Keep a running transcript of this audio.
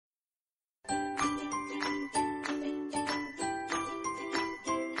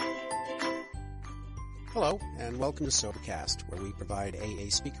Hello, and welcome to Sobercast, where we provide AA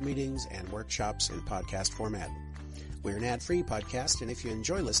speaker meetings and workshops in podcast format. We're an ad-free podcast, and if you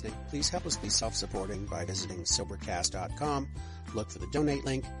enjoy listening, please help us be self-supporting by visiting Sobercast.com, look for the donate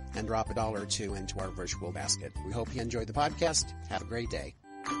link, and drop $1 or $2 into our virtual basket. We hope you enjoy the podcast. Have a great day.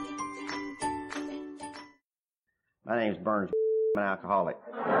 My name is Burns. I'm an alcoholic.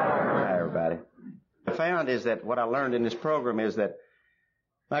 Hi, everybody. What I found is that what I learned in this program is that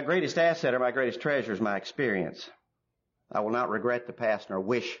my greatest asset or my greatest treasure is my experience. I will not regret the past nor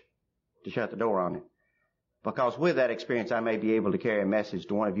wish to shut the door on it. Because with that experience, I may be able to carry a message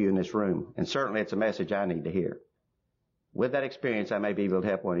to one of you in this room. And certainly it's a message I need to hear. With that experience, I may be able to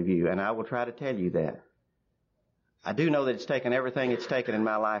help one of you. And I will try to tell you that. I do know that it's taken everything it's taken in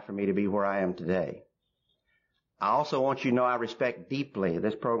my life for me to be where I am today. I also want you to know I respect deeply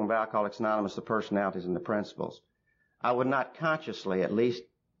this program of Alcoholics Anonymous, the personalities and the principles. I would not consciously, at least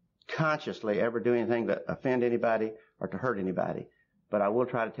consciously, ever do anything to offend anybody or to hurt anybody. But I will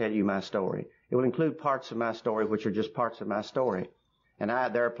try to tell you my story. It will include parts of my story which are just parts of my story. And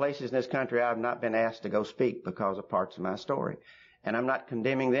there are places in this country I have not been asked to go speak because of parts of my story. And I'm not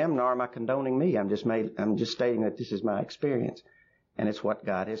condemning them, nor am I condoning me. I'm just stating that this is my experience. And it's what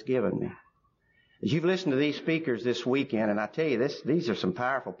God has given me. As you've listened to these speakers this weekend, and I tell you, these are some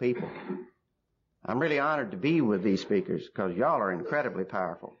powerful people. I'm really honored to be with these speakers because y'all are incredibly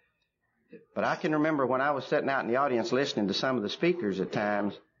powerful. But I can remember when I was sitting out in the audience listening to some of the speakers at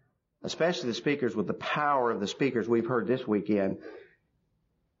times, especially the speakers with the power of the speakers we've heard this weekend,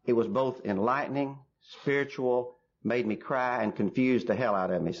 it was both enlightening, spiritual, made me cry, and confused the hell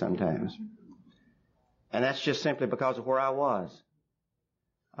out of me sometimes. And that's just simply because of where I was.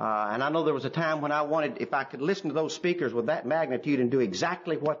 And I know there was a time when I wanted, if I could listen to those speakers with that magnitude and do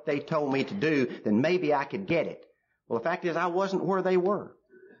exactly what they told me to do, then maybe I could get it. Well, the fact is I wasn't where they were.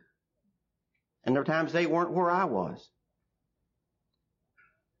 And there were times they weren't where I was.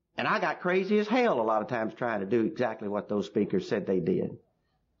 And I got crazy as hell a lot of times trying to do exactly what those speakers said they did.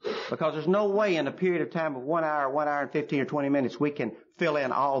 Because there's no way in a period of time of 1 hour and 15 or 20 minutes we can fill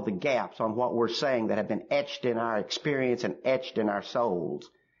in all the gaps on what we're saying that have been etched in our experience and etched in our souls.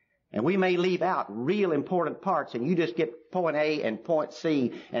 And we may leave out real important parts, and you just get point A and point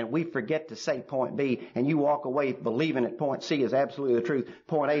C, and we forget to say point B, and you walk away believing that point C is absolutely the truth,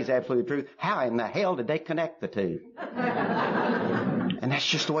 point A is absolutely the truth. How in the hell did they connect the two? And that's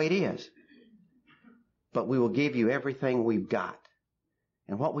just the way it is. But we will give you everything we've got.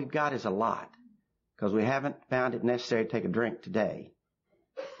 And what we've got is a lot, because we haven't found it necessary to take a drink today.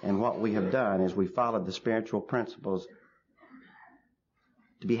 And what we have done is we followed the spiritual principles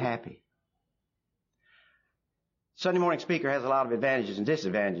to be happy. Sunday morning speaker has a lot of advantages and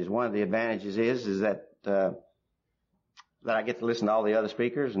disadvantages. One of the advantages is that I get to listen to all the other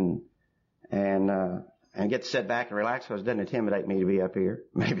speakers and get to sit back and relax because it doesn't intimidate me to be up here.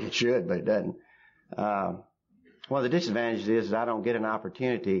 Maybe it should, but it doesn't. One of the disadvantages is I don't get an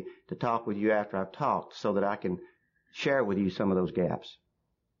opportunity to talk with you after I've talked so that I can share with you some of those gaps.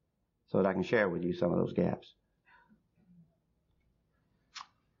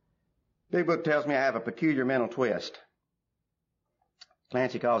 Big Book tells me I have a peculiar mental twist.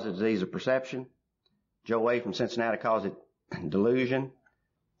 Clancy calls it disease of perception. Joe Way from Cincinnati calls it delusion.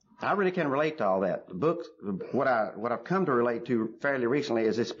 I really can relate to all that. The book, what I've come to relate to fairly recently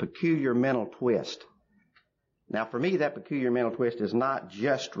is this peculiar mental twist. Now, for me, that peculiar mental twist is not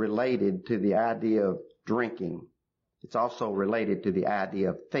just related to the idea of drinking. It's also related to the idea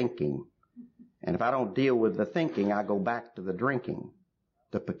of thinking. And if I don't deal with the thinking, I go back to the drinking.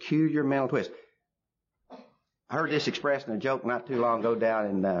 The peculiar mental twist. I heard this expressed in a joke not too long ago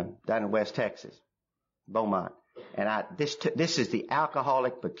down in West Texas, Beaumont. And this is the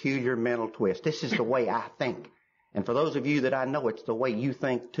alcoholic peculiar mental twist. This is the way I think. And for those of you that I know, it's the way you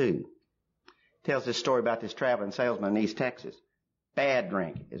think too. Tells this story about this traveling salesman in East Texas. Bad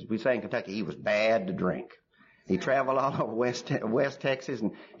drink. As we say in Kentucky, he was bad to drink. He traveled all over West Texas,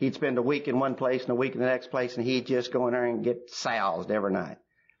 and he'd spend a week in one place and a week in the next place, and he'd just go in there and get soused every night.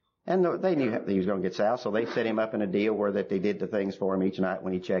 And they knew he was going to get soused, so they set him up in a deal where that they did the things for him each night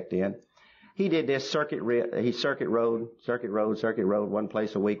when he checked in. He did this circuit road, one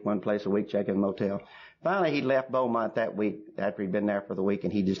place a week, checking in the motel. Finally, he left Beaumont that week after he'd been there for the week,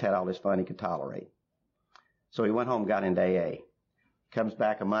 and he just had all this fun he could tolerate. So he went home, got into AA. Comes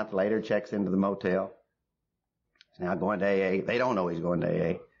back a month later, checks into the motel. He's now going to AA. They don't know he's going to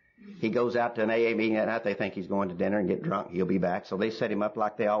AA. He goes out to an AA meeting that night. They think he's going to dinner and get drunk. He'll be back. So they set him up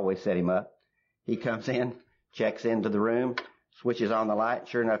like they always set him up. He comes in, checks into the room, switches on the light.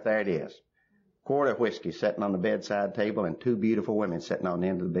 Sure enough, there it is. Quart of whiskey sitting on the bedside table and two beautiful women sitting on the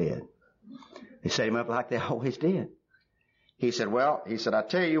end of the bed. They set him up like they always did. He said, I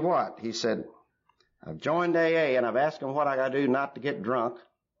tell you what. He said, I've joined AA and I've asked them what I got to do not to get drunk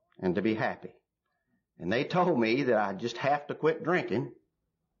and to be happy. And they told me that I just have to quit drinking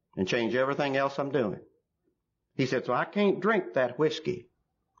and change everything else I'm doing. He said, so I can't drink that whiskey.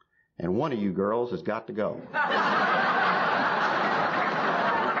 And one of you girls has got to go.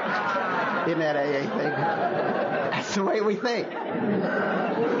 Isn't that AA thing? That's the way we think.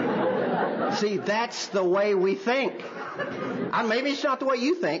 See, that's the way we think. Maybe it's not the way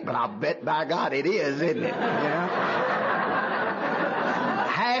you think, but I'll bet by God it is, isn't it? You know?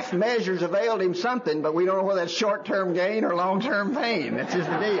 Half measures availed him something, but we don't know whether that's short-term gain or long-term pain. That's just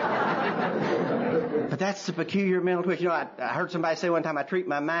the deal. But that's the peculiar mental twist. You know, I heard somebody say one time, I treat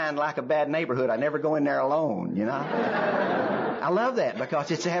my mind like a bad neighborhood. I never go in there alone, you know. I love that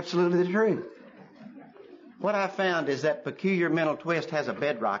because it's absolutely the truth. What I found is that peculiar mental twist has a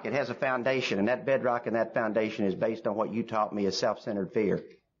bedrock. It has a foundation, and that bedrock and that foundation is based on what you taught me as self-centered fear.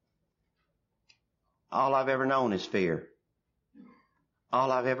 All I've ever known is fear.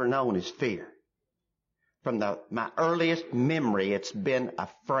 All I've ever known is fear. From my earliest memory, it's been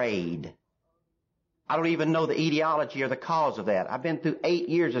afraid. I don't even know the etiology or the cause of that. I've been through 8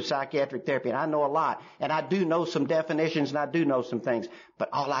 years of psychiatric therapy, and I know a lot. And I do know some definitions, and I do know some things. But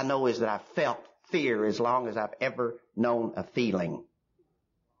all I know is that I felt fear as long as I've ever known a feeling.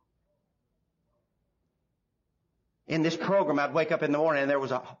 In this program, I'd wake up in the morning, and there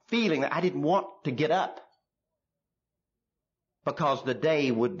was a feeling that I didn't want to get up because the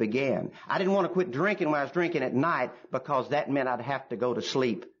day would begin. I didn't want to quit drinking when I was drinking at night because that meant I'd have to go to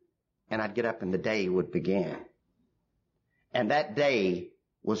sleep. And I'd get up and the day would begin. And that day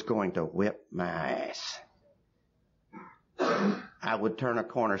was going to whip my ass. I would turn a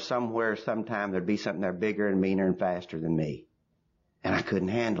corner somewhere, sometime, there'd be something there bigger and meaner and faster than me. And I couldn't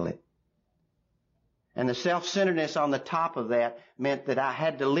handle it. And the self-centeredness on the top of that meant that I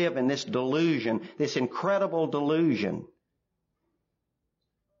had to live in this delusion, this incredible delusion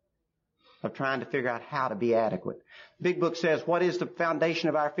of trying to figure out how to be adequate. Big Book says, what is the foundation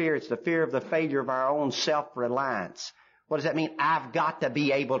of our fear? It's the fear of the failure of our own self-reliance. What does that mean? I've got to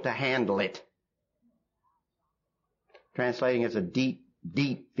be able to handle it. Translating as a deep,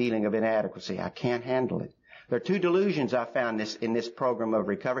 deep feeling of inadequacy. I can't handle it. There are two delusions I found in this program of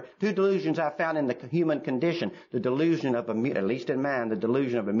recovery. Two delusions I found in the human condition. The delusion of, at least in mine, the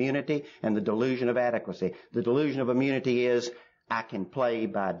delusion of immunity and the delusion of adequacy. The delusion of immunity is, I can play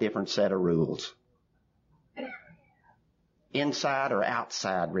by a different set of rules. Inside or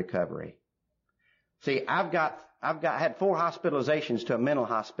outside recovery. See, I've had 4 hospitalizations to a mental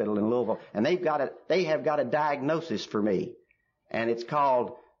hospital in Louisville, and they have got a diagnosis for me. And it's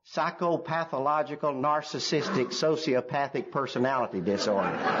called psychopathological narcissistic sociopathic personality disorder.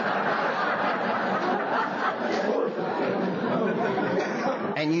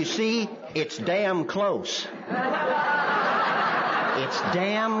 And you see, it's damn close. It's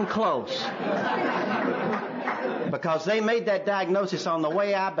damn close. Because they made that diagnosis on the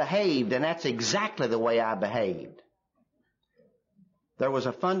way I behaved, and that's exactly the way I behaved. There was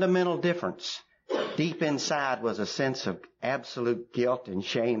a fundamental difference. Deep inside was a sense of absolute guilt and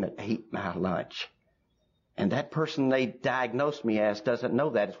shame that ate my lunch. And that person they diagnosed me as doesn't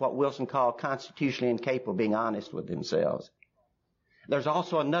know that. It's what Wilson called constitutionally incapable of being honest with themselves. There's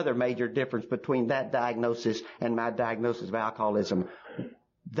also another major difference between that diagnosis and my diagnosis of alcoholism.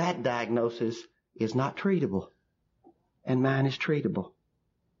 That diagnosis is not treatable. And mine is treatable.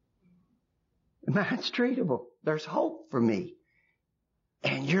 Mine's treatable. There's hope for me.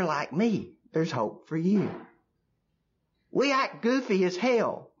 And you're like me. There's hope for you. We act goofy as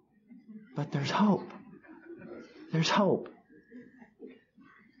hell. But there's hope. There's hope.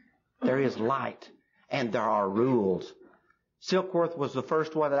 There is light. And there are rules. Silkworth was the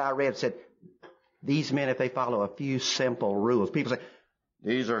first one that I read, said, these men, if they follow a few simple rules. People say,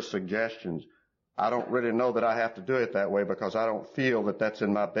 these are suggestions. I don't really know that I have to do it that way because I don't feel that that's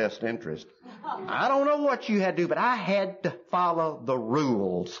in my best interest. I don't know what you had to do, but I had to follow the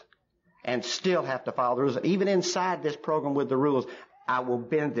rules and still have to follow the rules. Even inside this program with the rules, I will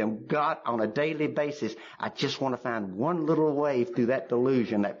bend them. God, on a daily basis, I just want to find one little way through that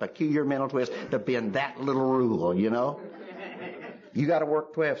delusion, that peculiar mental twist, to bend that little rule, you know. You got to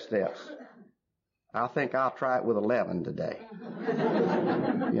work 12 steps. I think I'll try it with 11 today.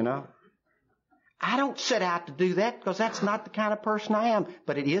 You know? I don't set out to do that because that's not the kind of person I am,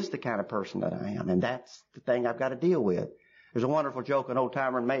 but it is the kind of person that I am, and that's the thing I've got to deal with. There's a wonderful joke an old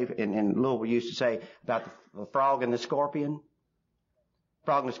timer in Louisville used to say about the frog and the scorpion.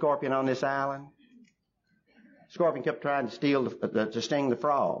 Frog and the scorpion on this island. Scorpion kept trying to sting the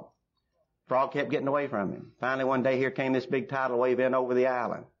frog. Frog kept getting away from him. Finally, one day, here came this big tidal wave in over the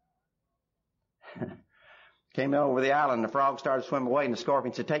island. Came in over the island, and the frog started swimming away, and the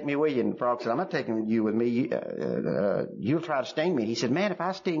scorpion said, take me with you. And the frog said, I'm not taking you with me. You'll try to sting me. He said, man, if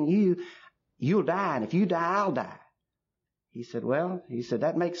I sting you, you'll die, and if you die, I'll die. He said,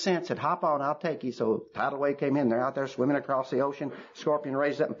 that makes sense. Said, hop on, I'll take you. So tidal wave came in. They're out there swimming across the ocean. Scorpion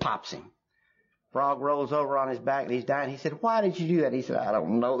raises up and pops him. Frog rolls over on his back, and he's dying. He said, why did you do that? He said, I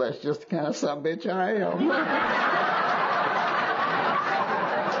don't know. That's just the kind of sumbitch I am.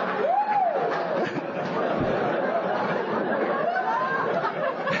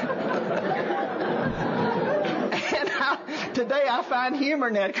 Today I find humor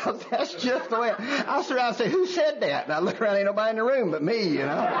in that because that's just the way. I sit around and say, who said that? And I look around, ain't nobody in the room but me, you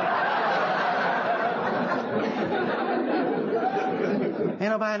know. Ain't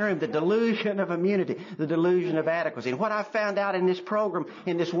nobody in the room. The delusion of immunity, the delusion of adequacy. And what I found out in this program,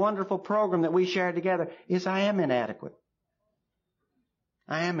 in this wonderful program that we shared together, is I am inadequate.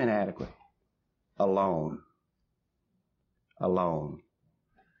 I am inadequate. Alone. Alone.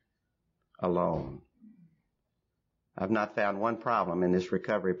 Alone. I've not found one problem in this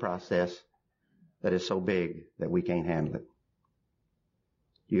recovery process that is so big that we can't handle it.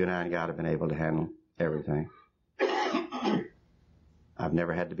 You and I and God have been able to handle everything. I've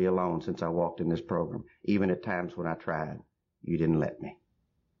never had to be alone since I walked in this program. Even at times when I tried, you didn't let me.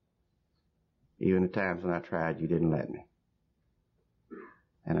 Even at times when I tried, you didn't let me.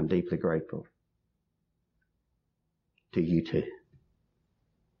 And I'm deeply grateful to you too.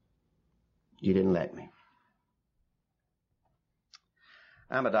 You didn't let me.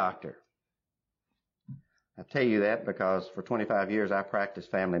 I'm a doctor. I tell you that because for 25 years I practiced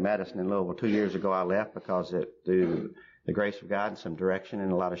family medicine in Louisville. 2 years ago I left because through the grace of God and some direction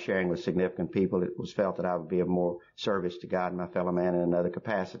and a lot of sharing with significant people, it was felt that I would be of more service to God and my fellow man in another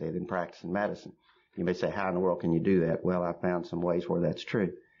capacity than practicing medicine. You may say, how in the world can you do that? Well, I found some ways where that's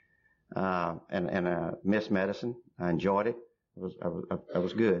true. And I missed medicine. I enjoyed it. I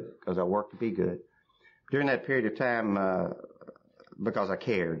was good because I worked to be good. During that period of time, because I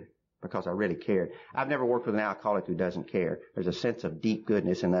cared, because I really cared. I've never worked with an alcoholic who doesn't care. There's a sense of deep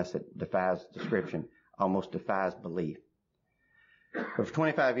goodness in us that defies description, almost defies belief. But for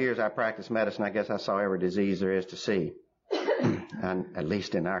 25 years I practiced medicine. I guess I saw every disease there is to see, and at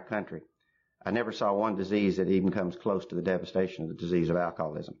least in our country. I never saw one disease that even comes close to the devastation of the disease of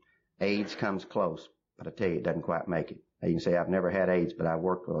alcoholism. AIDS comes close, but I tell you, it doesn't quite make it. Now you can say I've never had AIDS, but I've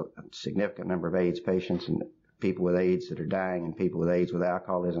worked with a significant number of AIDS patients and people with AIDS that are dying and people with AIDS with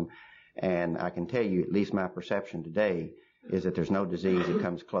alcoholism. And I can tell you, at least my perception today, is that there's no disease that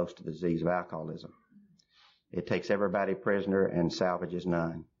comes close to the disease of alcoholism. It takes everybody prisoner and salvages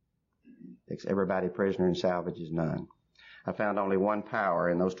none. It takes everybody prisoner and salvages none. I found only one power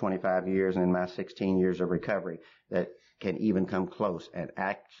in those 25 years and in my 16 years of recovery that can even come close and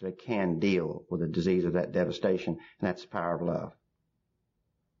actually can deal with the disease of that devastation, and that's the power of love.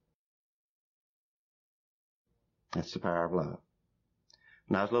 That's the power of love.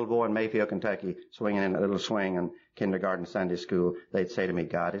 When I was a little boy in Mayfield, Kentucky, swinging in a little swing in kindergarten Sunday school, they'd say to me,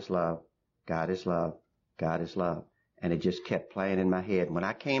 God is love, God is love, God is love. And it just kept playing in my head. When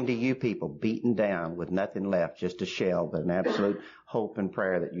I came to you people, beaten down with nothing left, just a shell, but an absolute hope and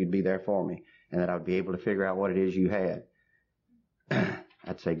prayer that you'd be there for me and that I'd be able to figure out what it is you had,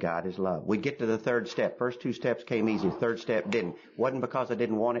 I'd say, God is love. We'd get to the third step. First two steps came easy. The third step didn't. Wasn't because I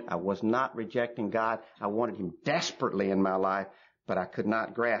didn't want it. I was not rejecting God. I wanted Him desperately in my life, but I could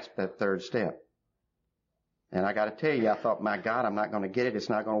not grasp that third step. And I got to tell you, I thought, my God, I'm not going to get it. It's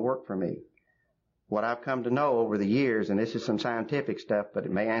not going to work for me. What I've come to know over the years, and this is some scientific stuff, but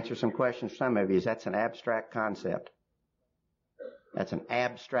it may answer some questions for some of you, is that's an abstract concept. That's an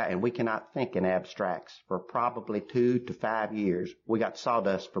abstract, and we cannot think in abstracts for probably 2 to 5 years. We got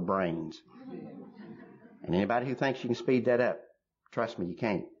sawdust for brains. And anybody who thinks you can speed that up, trust me, you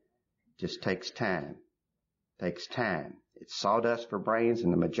can't. It just takes time. It takes time. It's sawdust for brains,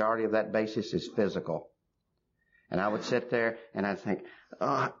 and the majority of that basis is physical. And I would sit there and I'd think,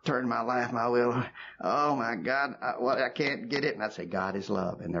 oh, turn my life, my will. Oh my God, I can't get it. And I'd say, God is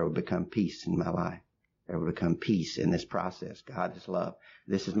love. And there would become peace in my life. There would become peace in this process. God is love.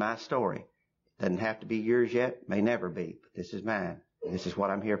 This is my story. It doesn't have to be yours yet. May never be. But this is mine. This is what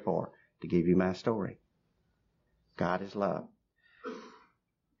I'm here for, to give you my story. God is love.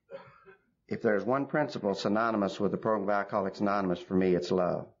 If there's one principle synonymous with the program of Alcoholics Anonymous, for me, it's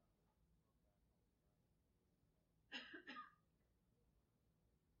love.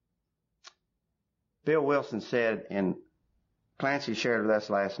 Bill Wilson said, and Clancy shared with us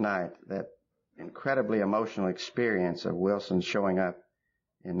last night, that incredibly emotional experience of Wilson showing up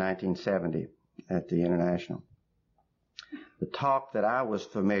in 1970 at the International. The talk that I was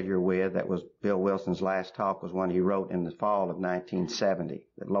familiar with, that was Bill Wilson's last talk, was one he wrote in the fall of 1970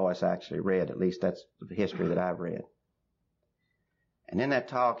 that Lois actually read. At least that's the history that I've read. And in that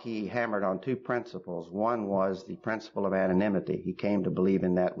talk, he hammered on two principles. One was the principle of anonymity. He came to believe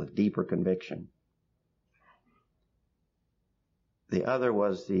in that with deeper conviction. The other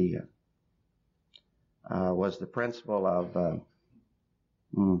was the principle of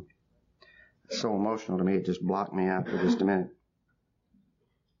it's so emotional to me, it just blocked me out for just a minute.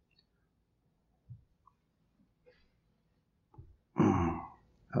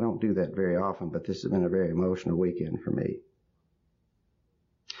 I don't do that very often, but this has been a very emotional weekend for me.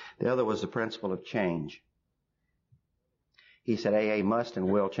 The other was the principle of change. He said AA must and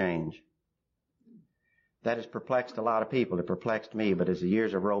will change. That has perplexed a lot of people. It perplexed me, but as the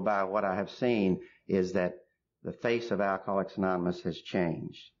years have rolled by, what I have seen is that the face of Alcoholics Anonymous has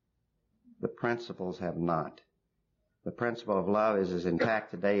changed. The principles have not. The principle of love is as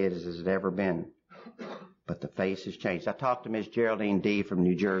intact today as it has ever been. But the face has changed. I talked to Miss Geraldine D. from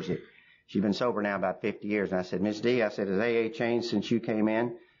New Jersey. She's been sober now about 50 years. And I said, Miss D, I said, has AA changed since you came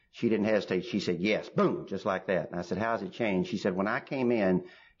in? She didn't hesitate. She said, yes. Boom, just like that. And I said, how's it changed? She said, when I came in,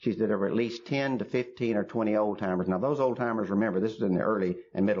 she said there were at least 10 to 15 or 20 old-timers. Now, those old-timers, remember, this was in the early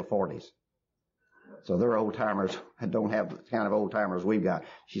and middle 40s. So their old-timers don't have the kind of old-timers we've got.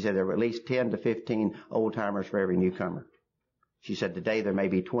 She said there were at least 10 to 15 old-timers for every newcomer. She said today there may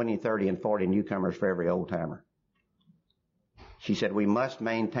be 20, 30, and 40 newcomers for every old-timer. She said we must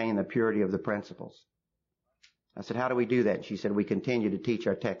maintain the purity of the principles. I said, how do we do that? She said we continue to teach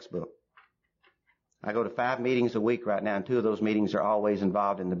our textbook. I go to 5 meetings a week right now, and 2 of those meetings are always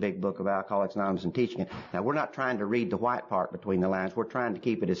involved in the big book of Alcoholics Anonymous and teaching it. Now, we're not trying to read the white part between the lines. We're trying to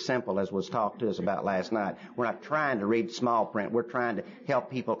keep it as simple as was talked to us about last night. We're not trying to read small print. We're trying to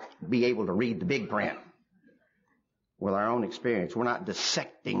help people be able to read the big print with our own experience. We're not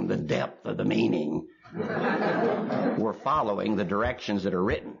dissecting the depth of the meaning. We're following the directions that are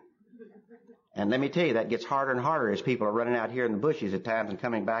written. And let me tell you, that gets harder and harder as people are running out here in the bushes at times and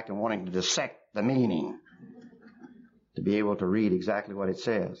coming back and wanting to dissect the meaning to be able to read exactly what it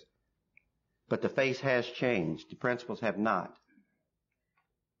says. But the face has changed. The principles have not.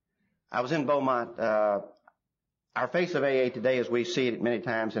 I was in Beaumont. Our face of AA today, as we see it many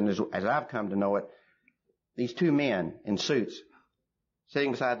times, and as I've come to know it, these 2 men in suits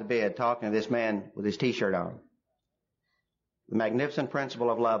sitting beside the bed talking to this man with his T-shirt on. The magnificent principle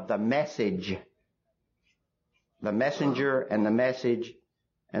of love, the message, the messenger and the message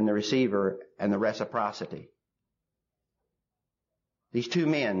and the receiver and the reciprocity. These 2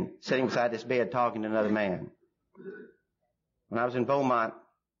 men sitting beside this bed talking to another man. When I was in Beaumont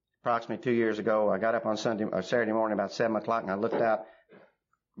approximately 2 years ago, I got up on Saturday morning about 7 o'clock and I looked out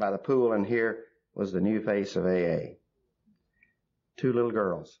by the pool, and here was the new face of AA. 2 little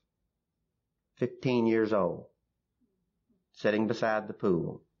girls, 15 years old, sitting beside the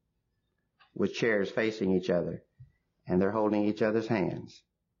pool with chairs facing each other, and they're holding each other's hands.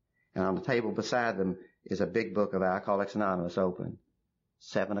 And on the table beside them is a big book of Alcoholics Anonymous open.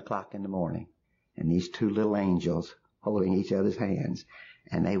 7 o'clock in the morning. And these 2 little angels holding each other's hands.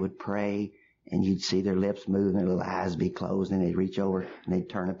 And they would pray, and you'd see their lips move and their little eyes be closed, and they'd reach over and they'd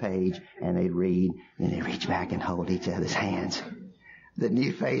turn a page and they'd read, and they'd reach back and hold each other's hands. The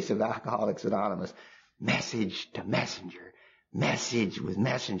new face of Alcoholics Anonymous. Message to messenger. Message with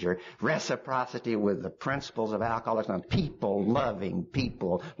messenger. Reciprocity with the principles of Alcoholics Anonymous. People loving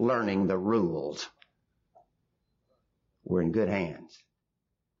people, learning the rules. We're in good hands.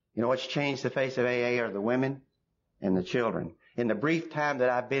 You know what's changed the face of AA are the women and the children. In the brief time that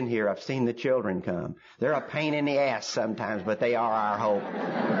I've been here, I've seen the children come. They're a pain in the ass sometimes, but they are our hope.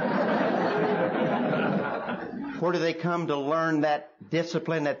 Where do they come to learn that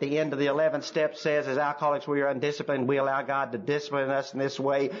discipline at the end of the 11th step says, as alcoholics we are undisciplined, we allow God to discipline us in this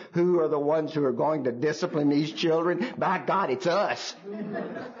way. Who are the ones who are going to discipline these children? By God, it's us.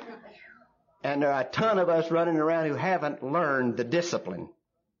 And there are a ton of us running around who haven't learned the discipline.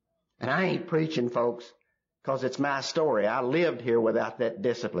 And I ain't preaching, folks, because it's my story. I lived here without that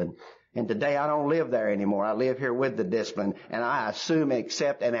discipline. And today I don't live there anymore. I live here with the discipline. And I assume,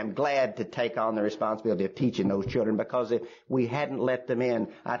 accept, and am glad to take on the responsibility of teaching those children, because if we hadn't let them in,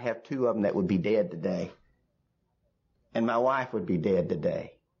 I'd have 2 of them that would be dead today. And my wife would be dead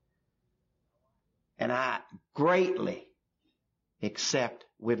today. And I greatly accept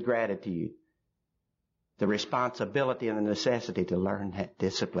with gratitude the responsibility and the necessity to learn that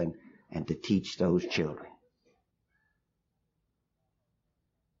discipline and to teach those children.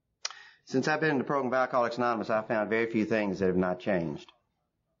 Since I've been in the program of Alcoholics Anonymous, I've found very few things that have not changed.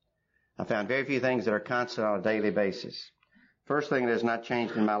 I found very few things that are constant on a daily basis. First thing that has not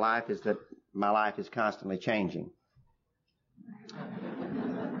changed in my life is that my life is constantly changing.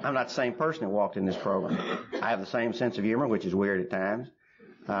 I'm not the same person who walked in this program. I have the same sense of humor, which is weird at times.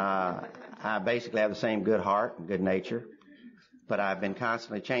 I basically have the same good heart and good nature, but I've been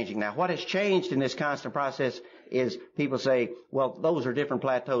constantly changing. Now, what has changed in this constant process is people say, well, those are different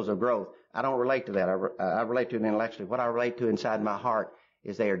plateaus of growth. I don't relate to that. I relate to it intellectually. What I relate to inside my heart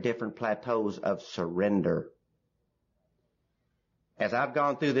is they are different plateaus of surrender. As I've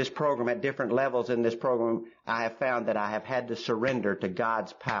gone through this program at different levels in this program, I have found that I have had to surrender to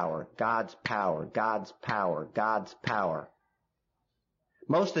God's power, God's power, God's power, God's power.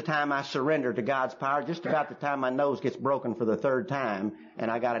 Most of the time I surrender to God's power just about the time my nose gets broken for the third time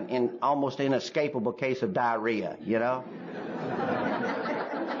and I got an almost inescapable case of diarrhea, you know?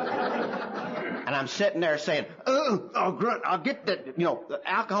 And I'm sitting there saying, I'll get that, you know, the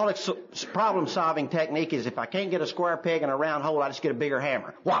alcoholic's problem-solving technique is if I can't get a square peg in a round hole, I just get a bigger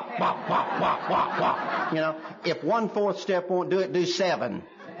hammer. Whop, whop, whop, whop, whop, whop. You know, if 1/4 step won't do it, do 7.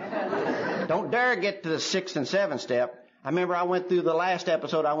 Don't dare get to the 6th and 7th step. I remember I went through the last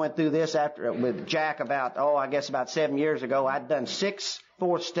episode, I went through this after with Jack about 7 years ago. I'd done 6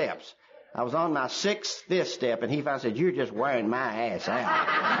 4th steps. I was on my 6th this step, and he finally said, you're just wearing my ass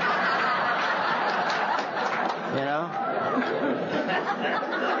out. You know?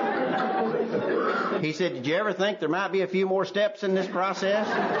 He said, did you ever think there might be a few more steps in this process?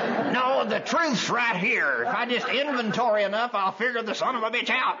 No, the truth's right here. If I just inventory enough, I'll figure the son of a bitch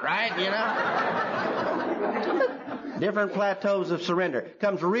out, right? You know? Different plateaus of surrender.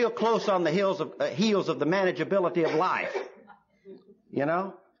 Comes real close on the heels of the manageability of life. You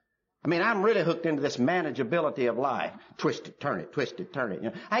know? I mean, I'm really hooked into this manageability of life. Twist it, turn it, twist it, turn it. You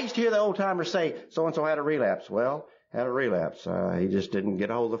know? I used to hear the old timers say, so-and-so had a relapse. Well, had a relapse. He just didn't get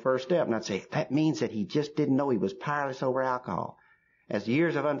a hold of the first step. And I'd say, that means that he just didn't know he was powerless over alcohol. As the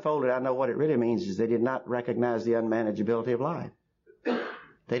years have unfolded, I know what it really means is they did not recognize the unmanageability of life.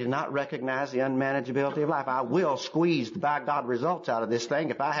 They did not recognize the unmanageability of life. I will squeeze the by God results out of this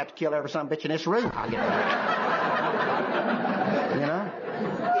thing. If I have to kill every son of a bitch in this room, I'll get it. You know?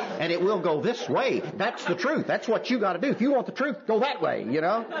 And it will go this way. That's the truth. That's what you got to do. If you want the truth, go that way, you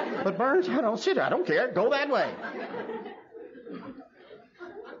know. But Burns, I don't sit there. I don't care. Go that way.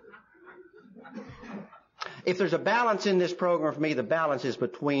 If there's a balance in this program for me, the balance is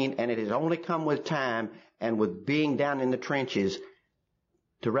between, and it has only come with time and with being down in the trenches,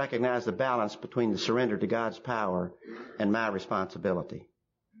 to recognize the balance between the surrender to God's power and my responsibility.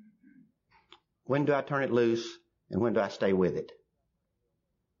 When do I turn it loose and when do I stay with it?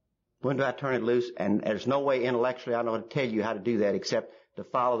 When do I turn it loose? And there's no way intellectually I know how to tell you how to do that except to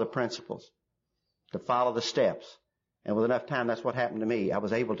follow the principles, to follow the steps. And with enough time, that's what happened to me. I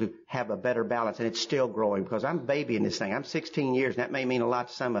was able to have a better balance, and it's still growing because I'm babying this thing. I'm 16 years, and that may mean a lot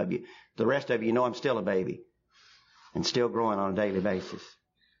to some of you. The rest of you know I'm still a baby and still growing on a daily basis.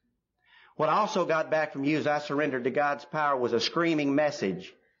 What I also got back from you as I surrendered to God's power was a screaming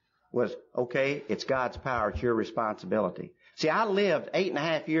message. Was, okay, it's God's power, it's your responsibility. See, I lived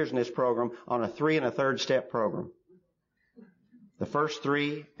 8.5 years in this program on a 3 1/3 step program. The first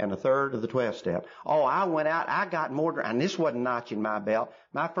 3 and 1/3 of the 12th step. Oh, I went out, I got more, and this wasn't notching my belt.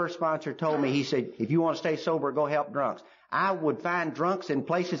 My first sponsor told me, he said, if you want to stay sober, go help drunks. I would find drunks in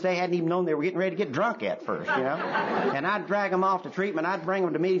places they hadn't even known they were getting ready to get drunk at first, you know. And I'd drag them off to treatment, I'd bring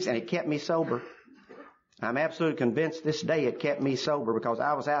them to meetings, and it kept me sober. I'm absolutely convinced this day it kept me sober because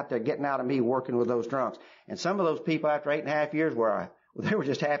I was out there getting out of me working with those drunks. And some of those people after 8.5 years they were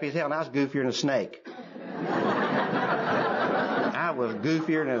just happy as hell, and I was goofier than a snake. I was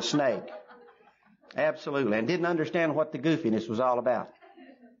goofier than a snake. Absolutely. And didn't understand what the goofiness was all about.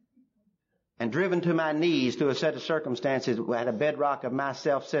 And driven to my knees through a set of circumstances at a bedrock of my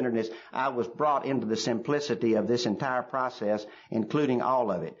self-centeredness, I was brought into the simplicity of this entire process, including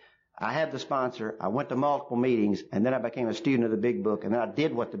all of it. I had the sponsor, I went to multiple meetings, and then I became a student of the Big Book, and then I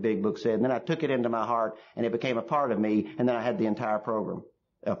did what the Big Book said, and then I took it into my heart, and it became a part of me, and then I had the entire program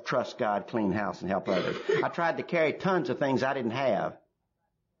of trust God, clean house, and help others. I tried to carry tons of things I didn't have.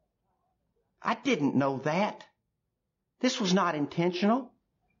 I didn't know that. This was not intentional.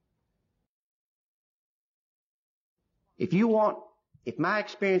 If my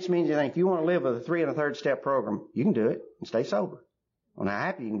experience means anything, if you want to live with a 3 1/3 step program, you can do it and stay sober. I don't know how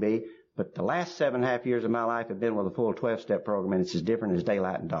happy you can be, but the last 7.5 years of my life have been with a full 12-step program, and it's as different as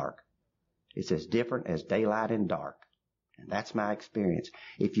daylight and dark. It's as different as daylight and dark. And that's my experience.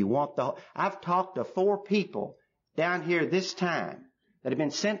 If you want I've talked to 4 people down here this time that have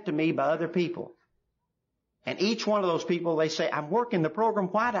been sent to me by other people. And each one of those people, they say, I'm working the program.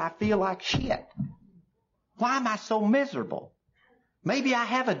 Why do I feel like shit? Why am I so miserable? Maybe I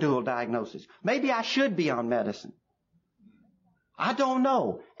have a dual diagnosis. Maybe I should be on medicine. I don't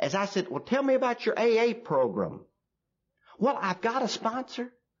know. As I said, well, tell me about your AA program. Well, I've got a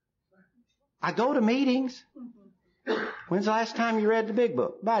sponsor. I go to meetings. When's the last time you read the big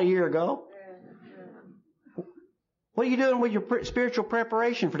book? About a year ago. What are you doing with your spiritual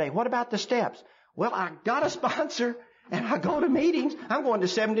preparation for today? What about the steps? Well, I got a sponsor and I go to meetings. I'm going to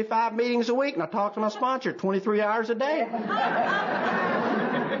 75 meetings a week and I talk to my sponsor 23 hours a day.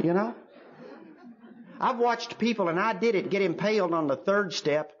 You know? I've watched people, and I did it, get impaled on the third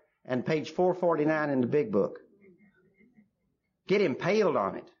step and page 449 in the big book. Get impaled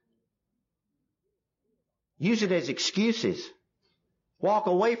on it. Use it as excuses. Walk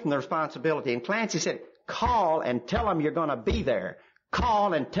away from the responsibility. And Clancy said, call and tell them you're going to be there.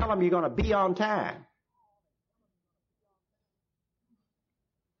 Call and tell them you're going to be on time.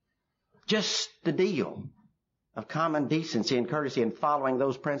 Just the deal of common decency and courtesy and following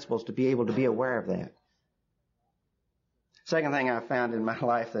those principles to be able to be aware of that. Second thing I found in my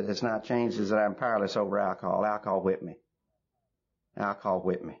life that has not changed is that I'm powerless over alcohol. Alcohol whipped me. Alcohol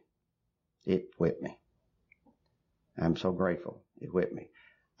whipped me. It whipped me. I'm so grateful it whipped me.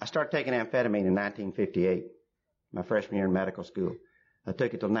 I started taking amphetamine in 1958, my freshman year in medical school. I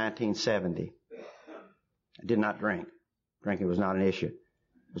took it till 1970. I did not drink. Drinking was not an issue.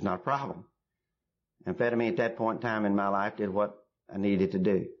 It was not a problem. Amphetamine at that point in time in my life did what I needed to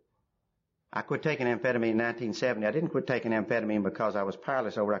do. I quit taking amphetamine in 1970. I didn't quit taking amphetamine because I was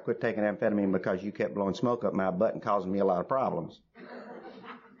powerless over it. I quit taking amphetamine because you kept blowing smoke up my butt and causing me a lot of problems.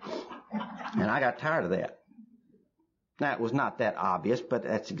 And I got tired of that. Now, it was not that obvious, but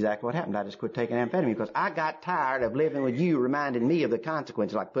that's exactly what happened. I just quit taking amphetamine because I got tired of living with you reminding me of the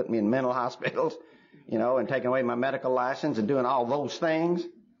consequences, like putting me in mental hospitals, you know, and taking away my medical license and doing all those things.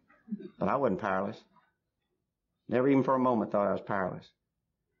 But I wasn't powerless. Never even for a moment thought I was powerless.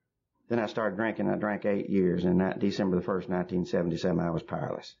 Then I started drinking. I drank 8 years, and that December the 1st, 1977, I was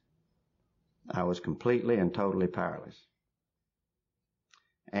powerless. I was completely and totally powerless.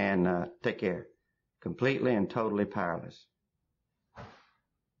 And take care. Completely and totally powerless.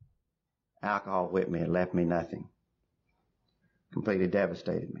 Alcohol whipped me. It left me nothing. Completely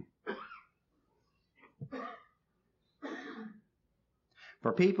devastated me.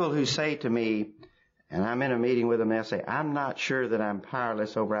 For people who say to me, and I'm in a meeting with them, they'll say, I'm not sure that I'm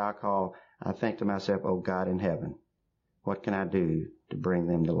powerless over alcohol. I think to myself, oh God in heaven, what can I do to bring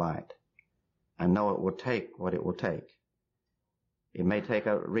them to light? I know it will take what it will take. It may take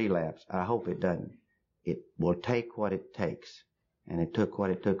a relapse. I hope it doesn't. It will take what it takes. And it took what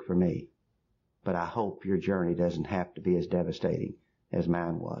it took for me. But I hope your journey doesn't have to be as devastating as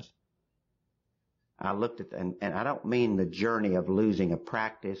mine was. I looked at, and I don't mean the journey of losing a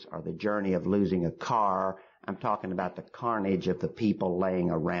practice or the journey of losing a car. I'm talking about the carnage of the people laying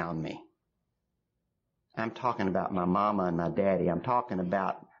around me. I'm talking about my mama and my daddy. I'm talking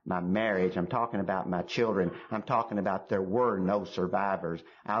about my marriage. I'm talking about my children. I'm talking about there were no survivors.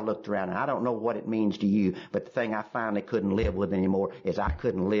 I looked around, and I don't know what it means to you, but the thing I finally couldn't live with anymore is I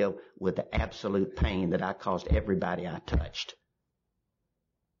couldn't live with the absolute pain that I caused everybody I touched.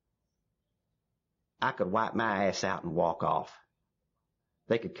 I could wipe my ass out and walk off.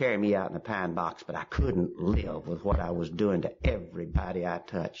 They could carry me out in a pine box, but I couldn't live with what I was doing to everybody I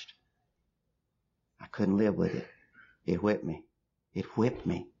touched. I couldn't live with it. It whipped me. It whipped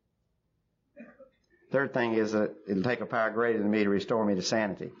me. Third thing is that it'll take a power greater than me to restore me to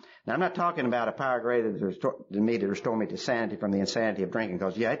sanity. Now, I'm not talking about a power greater than me to restore me to sanity from the insanity of drinking,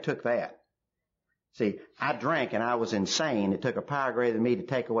 because, yeah, it took that. See, I drank and I was insane. It took a power greater than me to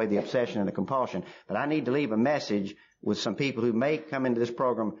take away the obsession and the compulsion. But I need to leave a message with some people who may come into this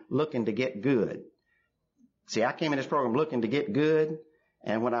program looking to get good. See, I came in this program looking to get good,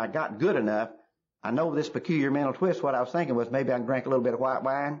 and when I got good enough, I know this peculiar mental twist, what I was thinking was maybe I can drink a little bit of white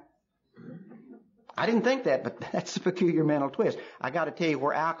wine. I didn't think that, but that's the peculiar mental twist. I got to tell you,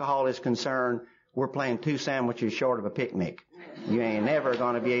 where alcohol is concerned, we're playing 2 sandwiches short of a picnic. You ain't never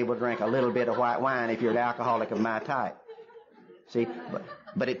going to be able to drink a little bit of white wine if you're an alcoholic of my type. See,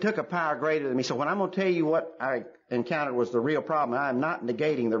 but it took a power greater than me. So when I'm going to tell you what I encountered was the real problem, I'm not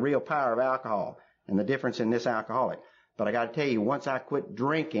negating the real power of alcohol and the difference in this alcoholic. But I got to tell you, once I quit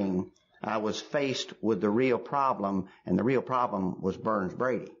drinking, I was faced with the real problem, and the real problem was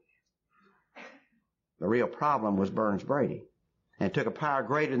Burns-Brady. The real problem was Burns-Brady. And it took a power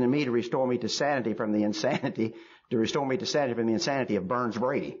greater than me to restore me to sanity from the insanity, of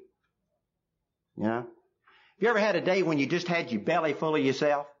Burns-Brady. You know? You ever had a day when you just had your belly full of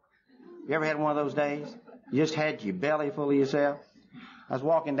yourself? You ever had one of those days? You just had your belly full of yourself. I was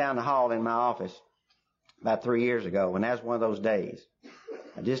walking down the hall in my office about 3 years ago, and that was one of those days.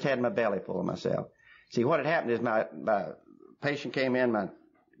 I just had my belly full of myself. See, what had happened is my patient came in, my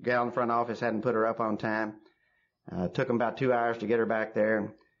gal in the front office hadn't put her up on time. Took them about 2 hours to get her back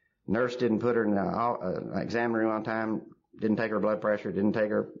there. Nurse didn't put her in the exam room on time, didn't take her blood pressure, didn't take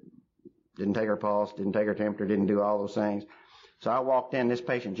her pulse, didn't take her temperature, didn't do all those things. So I walked in, this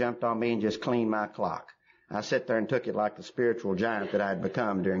patient jumped on me and just cleaned my clock. I sat there and took it like the spiritual giant that I'd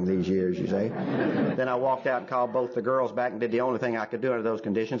become during these years, you see. Then I walked out and called both the girls back and did the only thing I could do under those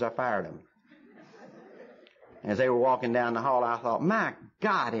conditions. I fired them. As they were walking down the hall, I thought, my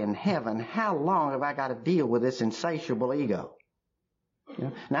God in heaven, how long have I got to deal with this insatiable ego? You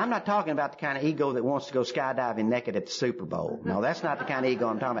know? Now, I'm not talking about the kind of ego that wants to go skydiving naked at the Super Bowl. No, that's not the kind of ego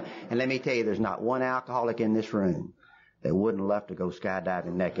I'm talking about. And let me tell you, there's not one alcoholic in this room that wouldn't love to go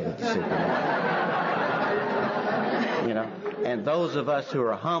skydiving naked at the Super Bowl. You know, and those of us who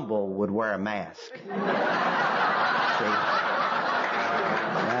are humble would wear a mask.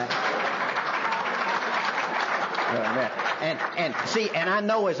 See? And I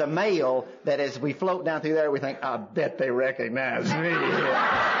know as a male that as we float down through there, we think, I bet they recognize me.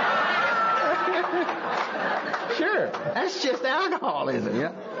 Sure, that's just alcoholism, you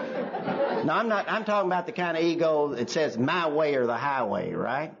know. No, I'm talking about the kind of ego that says my way or the highway,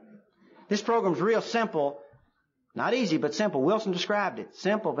 right? This program's real simple. Not easy, but simple. Wilson described it.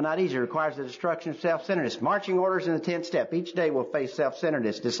 Simple, but not easy. It requires the destruction of self-centeredness. Marching orders in the 10th step. Each day we'll face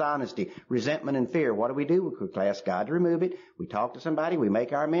self-centeredness, dishonesty, resentment, and fear. What do? We ask God to remove it. We talk to somebody. We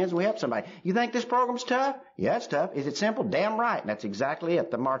make our amends. We help somebody. You think this program's tough? Yeah, it's tough. Is it simple? Damn right. And that's exactly it,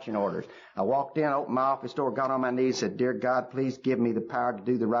 the marching orders. I walked in, opened my office door, got on my knees, said, Dear God, please give me the power to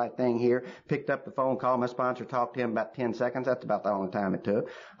do the right thing here. Picked up the phone, called my sponsor, talked to him about 10 seconds. That's about the only time it took.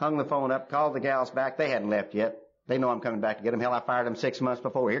 Hung the phone up, called the gals back. They hadn't left yet. They know I'm coming back to get them. Hell, I fired them 6 months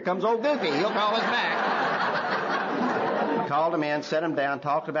before. Here comes old Goofy. He'll call us back. Called them in, set them down,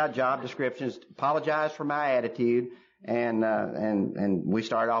 talked about job descriptions, apologized for my attitude, and we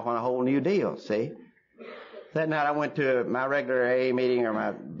started off on a whole new deal, see? That night I went to my regular AA meeting or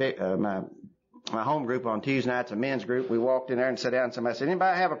my home group on Tuesday nights, a men's group. We walked in there and sat down and somebody said,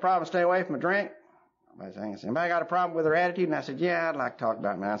 anybody have a problem? Stay away from a drink? I said, anybody got a problem with their attitude? And I said, yeah, I'd like to talk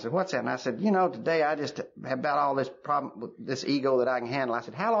about it. And I said, what's that? And I said, today I just have about all this problem with this ego that I can handle. I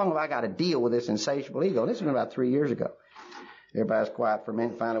said, how long have I got to deal with this insatiable ego? This has been about 3 years ago. Everybody was quiet for a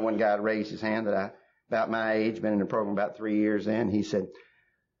minute. Finally, one guy raised his hand about my age, been in the program about 3 years in. He said,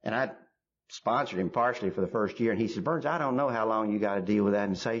 and I sponsored him partially for the first year. And he said, Burns, I don't know how long you got to deal with that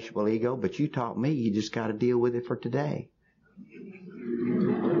insatiable ego, but you taught me you just got to deal with it for today.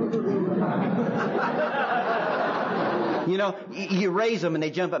 You know, you raise them and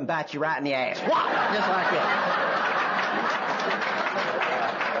they jump up and bite you right in the ass. What? Just like that.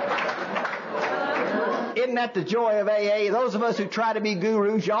 Isn't that the joy of AA? Those of us who try to be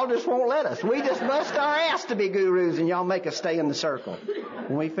gurus, y'all just won't let us. We just bust our ass to be gurus and y'all make us stay in the circle.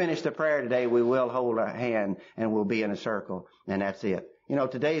 When we finish the prayer today, we will hold our hand and we'll be in a circle. And that's it. You know,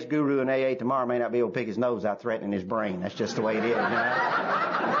 today's guru in AA tomorrow may not be able to pick his nose out threatening his brain. That's just the way it is, you know?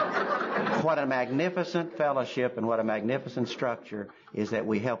 What a magnificent fellowship and what a magnificent structure is that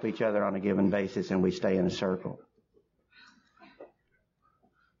we help each other on a given basis and we stay in a circle.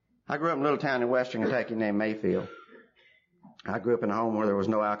 I grew up in a little town in western Kentucky named Mayfield. I grew up in a home where there was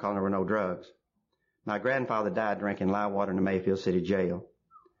no alcohol and there were no drugs. My grandfather died drinking lye water in the Mayfield City Jail.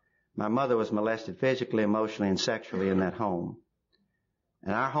 My mother was molested physically, emotionally, and sexually in that home.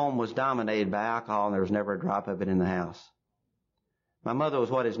 And our home was dominated by alcohol and there was never a drop of it in the house. My mother was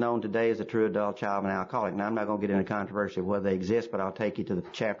what is known today as a true adult child of an alcoholic. Now, I'm not going to get into controversy of whether they exist, but I'll take you to the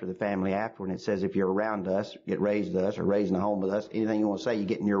chapter of the family afterward, and it says if you're around us, get raised with us, or raised in a home with us, anything you want to say, you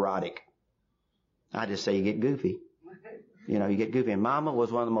get neurotic. I just say you get goofy. You know, you get goofy. And Mama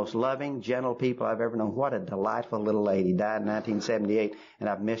was one of the most loving, gentle people I've ever known. What a delightful little lady. Died in 1978, and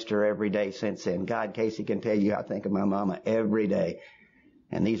I've missed her every day since then. God, Casey can tell you I think of my Mama every day.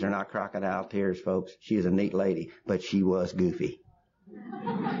 And these are not crocodile tears, folks. She was a neat lady, but she was goofy.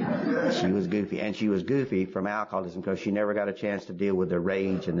 She was goofy, and she was goofy from alcoholism because she never got a chance to deal with the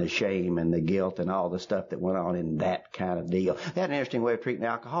rage and the shame and the guilt and all the stuff that went on in that kind of deal. They had an interesting way of treating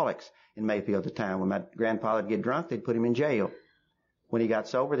alcoholics in Mayfield at the time. When my grandfather would get drunk, they'd put him in jail. When he got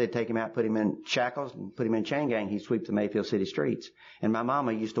sober, they'd take him out, put him in shackles, and put him in chain gang. He'd sweep the Mayfield City streets. And my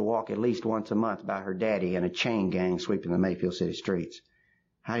mama used to walk at least once a month by her daddy in a chain gang sweeping the Mayfield City streets.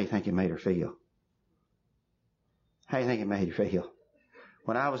 How do you think it made her feel? How do you think it made her feel?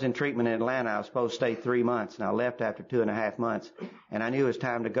 When I was in treatment in Atlanta, I was supposed to stay 3 months, and I left after 2.5 months. And I knew it was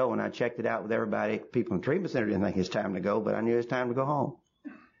time to go, and I checked it out with everybody. People in the treatment center didn't think it was time to go, but I knew it was time to go home.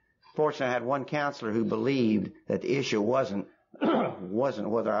 Fortunately, I had one counselor who believed that the issue wasn't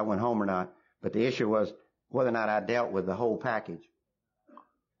whether I went home or not, but the issue was whether or not I dealt with the whole package.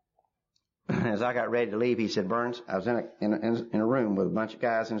 As I got ready to leave, he said, Burns, I was in a room with a bunch of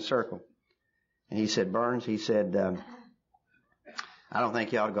guys in a circle. And he said, Burns, he said, I don't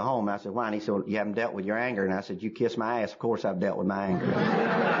think you ought to go home. I said, why? And he said, well, you haven't dealt with your anger. And I said, you kiss my ass. Of course I've dealt with my anger.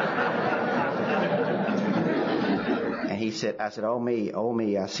 And he said, I said, oh me,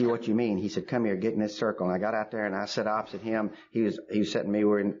 I see what you mean. He said, come here, get in this circle. And I got out there and I sat opposite him. He was sitting me, we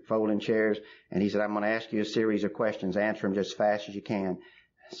were in folding chairs. And he said, I'm going to ask you a series of questions. Answer them just as fast as you can.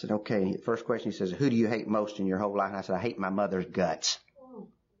 I said, okay. First question, he says, who do you hate most in your whole life? And I said, I hate my mother's guts.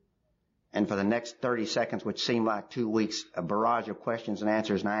 And for the next 30 seconds, which seemed like 2 weeks, a barrage of questions and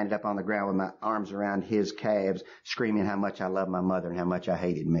answers, and I ended up on the ground with my arms around his calves, screaming how much I loved my mother and how much I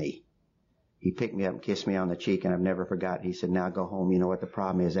hated me. He picked me up and kissed me on the cheek, and I've never forgotten. He said, now go home. You know what the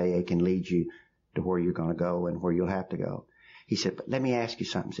problem is? AA can lead you to where you're going to go and where you'll have to go. He said, but let me ask you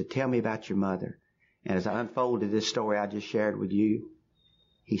something. He said, tell me about your mother. And as I unfolded this story I just shared with you,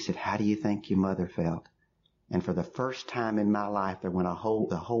 he said, how do you think your mother felt? And for the first time in my life, the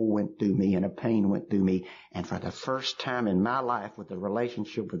hole went through me and a pain went through me. And for the first time in my life with the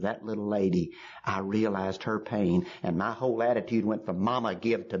relationship with that little lady, I realized her pain. And my whole attitude went from Mama,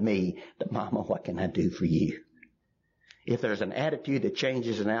 give to me, to Mama, what can I do for you? If there's an attitude that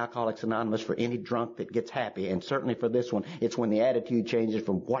changes in Alcoholics Anonymous for any drunk that gets happy, and certainly for this one, it's when the attitude changes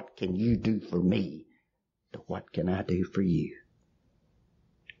from what can you do for me to what can I do for you?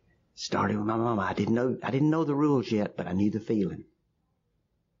 Started with my mama. I didn't know the rules yet, but I knew the feeling.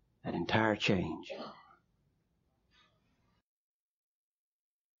 That entire change.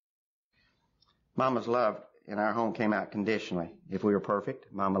 Mama's love in our home came out conditionally. If we were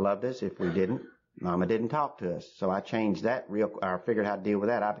perfect, Mama loved us. If we didn't, Mama didn't talk to us. So I changed that I figured how to deal with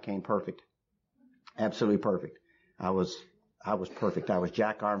that. I became perfect. Absolutely perfect. I was perfect. I was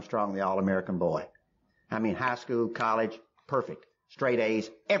Jack Armstrong, the all-American boy. I mean, high school, college, perfect. Straight A's,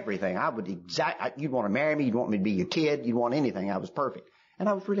 everything. You'd want to marry me, you'd want me to be your kid, you'd want anything. I was perfect. And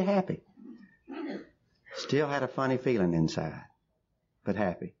I was really happy. Still had a funny feeling inside, but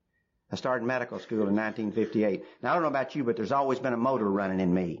happy. I started medical school in 1958. Now, I don't know about you, but there's always been a motor running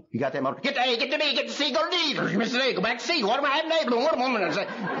in me. You got that motor? Get to A, get to B, get to C, go to D. Mr. A, go back to C. What am I having to do? What am I say?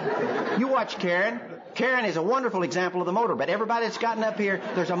 You watch Karen. Karen is a wonderful example of the motor, but everybody that's gotten up here,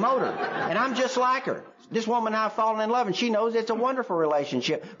 there's a motor. And I'm just like her. This woman and I have fallen in love, and she knows it's a wonderful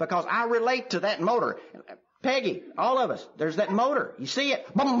relationship because I relate to that motor. Peggy, all of us, there's that motor. You see it?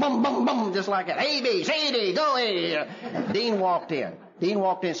 Boom, boom, boom, boom, just like that. A, B, C, D, go A. Dean walked in.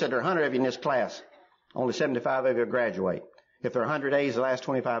 And said, there are 100 of you in this class. Only 75 of you will graduate. If there are 100 A's, the last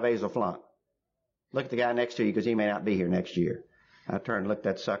 25 A's will flunk. Look at the guy next to you because he may not be here next year. I turned and looked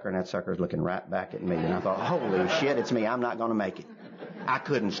at that sucker, and that sucker's looking right back at me. And I thought, holy shit, it's me. I'm not going to make it. I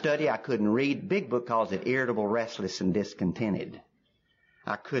couldn't study. I couldn't read. Big Book calls it irritable, restless, and discontented.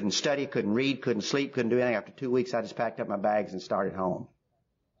 I couldn't study, couldn't read, couldn't sleep, couldn't do anything. After 2 weeks, I just packed up my bags and started home.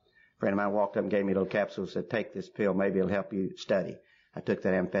 A friend of mine walked up and gave me a little capsule and said, take this pill. Maybe it'll help you study. I took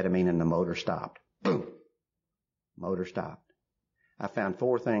that amphetamine, and the motor stopped. Boom. Motor stopped. I found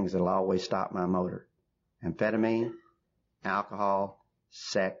 4 things that'll always stop my motor. Amphetamine, alcohol,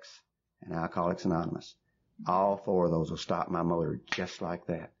 sex, and Alcoholics Anonymous. All 4 of those will stop my motor just like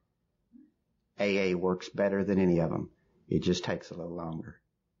that. AA works better than any of them. It just takes a little longer.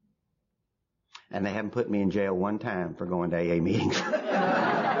 And they haven't put me in jail one time for going to AA meetings. And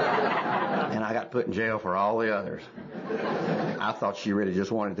I got put in jail for all the others. I thought she really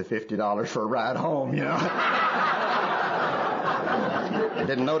just wanted the $50 for a ride home, you know.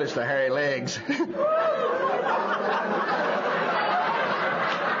 Didn't notice the hairy legs.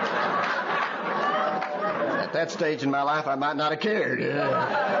 At that stage in my life, I might not have cared.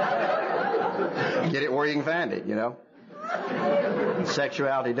 Get it where you can find it, you know.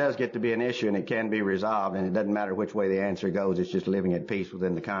 Sexuality does get to be an issue, and it can be resolved, and it doesn't matter which way the answer goes. It's just living at peace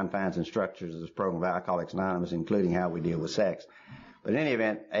within the confines and structures of this program of Alcoholics Anonymous, including how we deal with sex. But in any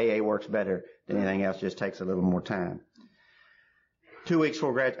event, AA works better than anything else, just takes a little more time. 2 weeks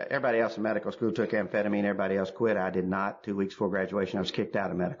before graduation, everybody else in medical school took amphetamine. Everybody else quit. I did not. 2 weeks before graduation, I was kicked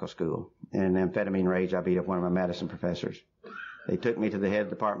out of medical school. In an amphetamine rage, I beat up one of my medicine professors. They took me to the head of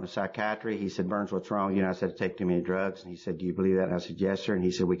the department of psychiatry. He said, Burns, what's wrong? You know, I said, I take too many drugs. And he said, do you believe that? And I said, yes, sir. And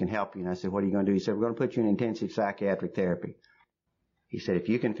he said, we can help you. And I said, what are you going to do? He said, we're going to put you in intensive psychiatric therapy. He said, if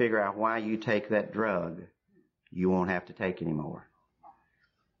you can figure out why you take that drug, you won't have to take any more.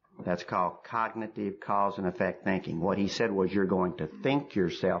 That's called cognitive cause and effect thinking. What he said was you're going to think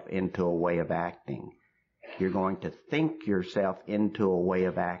yourself into a way of acting. You're going to think yourself into a way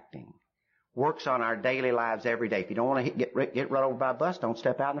of acting. Works on our daily lives every day. If you don't want to get run over by a bus, don't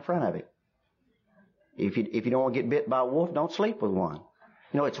step out in the front of it. If you don't want to get bit by a wolf, don't sleep with one.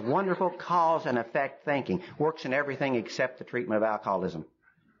 You know, it's wonderful cause and effect thinking. Works in everything except the treatment of alcoholism.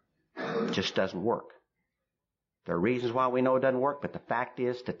 It just doesn't work. There are reasons why we know it doesn't work, but the fact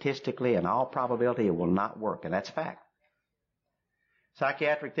is, statistically, in all probability, it will not work, and that's a fact.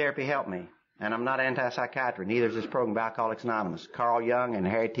 Psychiatric therapy helped me, and I'm not anti-psychiatry. Neither is this program of Alcoholics Anonymous. Carl Jung and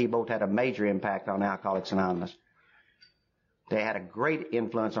Harry Tiebout had a major impact on Alcoholics Anonymous. They had a great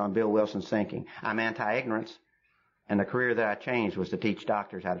influence on Bill Wilson's thinking. I'm anti-ignorance, and the career that I changed was to teach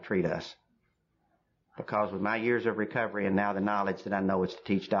doctors how to treat us. Because with my years of recovery and now the knowledge that I know, it's to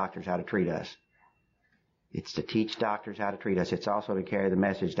teach doctors how to treat us. It's to teach doctors how to treat us. It's also to carry the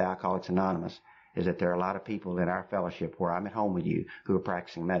message to Alcoholics Anonymous, is that there are a lot of people in our fellowship where I'm at home with you who are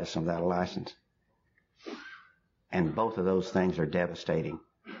practicing medicine without a license. And both of those things are devastating.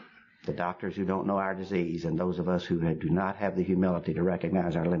 The doctors who don't know our disease and those of us who do not have the humility to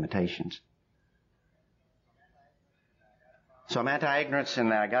recognize our limitations. So I'm anti-ignorance,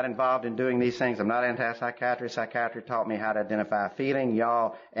 and I got involved in doing these things. I'm not anti-psychiatry. Psychiatry taught me how to identify a feeling,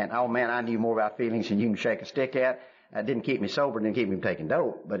 y'all. And, oh, man, I knew more about feelings than you can shake a stick at. It didn't keep me sober, didn't keep me from taking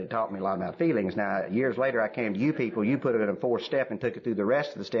dope, but it taught me a lot about feelings. Now, years later, I came to you people. You put it in a 4-step and took it through the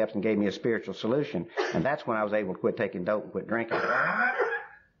rest of the steps and gave me a spiritual solution. And that's when I was able to quit taking dope and quit drinking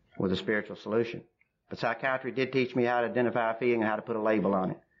with a spiritual solution. But psychiatry did teach me how to identify a feeling and how to put a label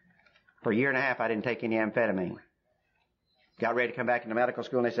on it. For a year and a half, I didn't take any amphetamine. Got ready to come back into medical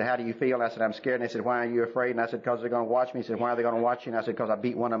school, and they said, how do you feel? And I said, I'm scared. And they said, why are you afraid? And I said, because they're going to watch me. He said, why are they going to watch you? And I said, because I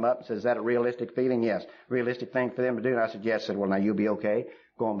beat one of them up. And said, is that a realistic feeling? Yes. Realistic thing for them to do? And I said, yes. I said, well, now you'll be okay.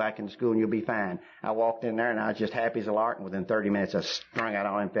 Going back into school and you'll be fine. I walked in there and I was just happy as a lark. And within 30 minutes, I strung out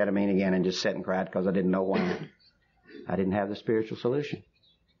all amphetamine again and just sat and cried because I didn't know why. I didn't have the spiritual solution.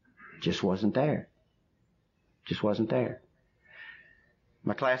 It just wasn't there. Just wasn't there.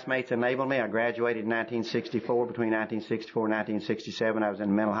 My classmates enabled me. I graduated in 1964. Between 1964 and 1967, I was in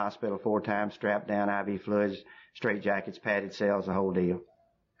a mental hospital 4 times, strapped down, IV fluids, straitjackets, padded cells, the whole deal.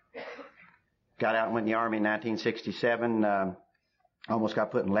 Got out and went in the Army in 1967. Almost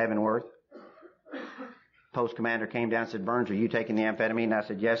got put in Leavenworth. Post commander came down and said, Burns, are you taking the amphetamine? And I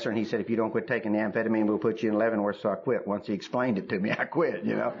said, yes, sir. And he said, if you don't quit taking the amphetamine, we'll put you in Leavenworth. So I quit. Once he explained it to me, I quit,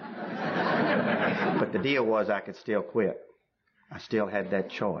 you know. But the deal was I could still quit. I still had that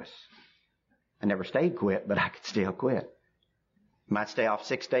choice. I never stayed quit, but I could still quit. Might stay off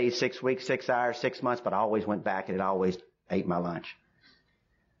 6 days, 6 weeks, 6 hours, 6 months, but I always went back and it always ate my lunch.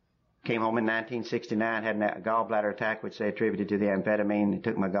 Came home in 1969, had a gallbladder attack, which they attributed to the amphetamine. They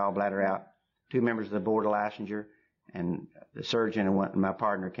took my gallbladder out. 2 members of the board of licensure and the surgeon and my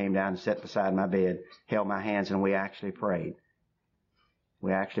partner came down and sat beside my bed, held my hands, and we actually prayed.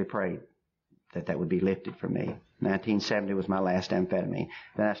 We actually prayed that would be lifted from me. 1970 was my last amphetamine.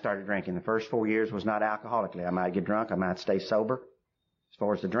 Then I started drinking. The first 4 years was not alcoholically. I might get drunk. I might stay sober. As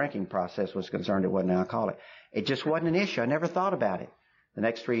far as the drinking process was concerned, it wasn't alcoholic. It just wasn't an issue. I never thought about it. The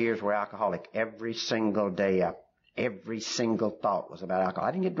next 3 years were alcoholic. Every single day, every single thought was about alcohol.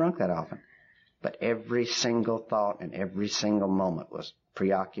 I didn't get drunk that often. But every single thought and every single moment was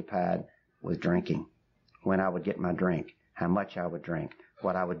preoccupied with drinking. When I would get my drink, how much I would drink,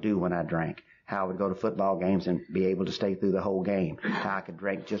 what I would do when I drank, how I would go to football games and be able to stay through the whole game, how I could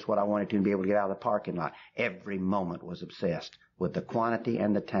drink just what I wanted to and be able to get out of the parking lot. Every moment was obsessed with the quantity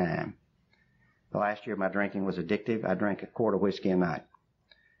and the time. The last year my drinking was addictive. I drank a quart of whiskey a night.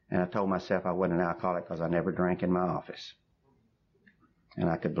 And I told myself I wasn't an alcoholic because I never drank in my office. And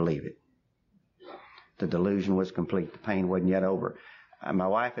I could believe it. The delusion was complete. The pain wasn't yet over. My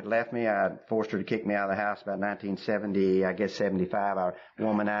wife had left me. I forced her to kick me out of the house about 1970, I guess 75. I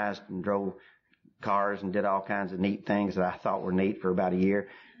womanized and drove cars and did all kinds of neat things that I thought were neat for about a year.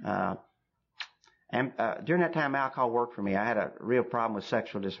 During that time, alcohol worked for me. I had a real problem with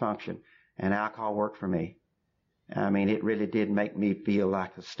sexual dysfunction, and alcohol worked for me. I mean, it really did make me feel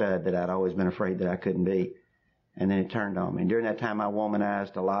like a stud that I'd always been afraid that I couldn't be. And then it turned on me. And during that time, I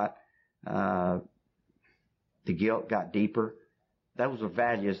womanized a lot. The guilt got deeper. Those were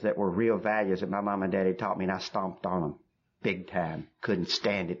values that were real values that my mom and daddy taught me, and I stomped on them big time. Couldn't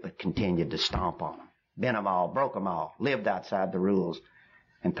stand it, but continued to stomp on them. Bent them all, broke them all, lived outside the rules,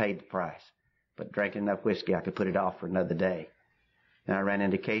 and paid the price. But drinking enough whiskey, I could put it off for another day. And I ran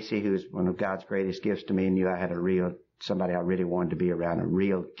into Casey, who's one of God's greatest gifts to me, and knew I had somebody I really wanted to be around, a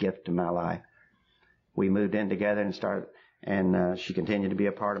real gift to my life. We moved in together and started And she continued to be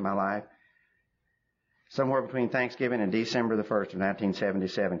a part of my life. Somewhere between Thanksgiving and December the 1st of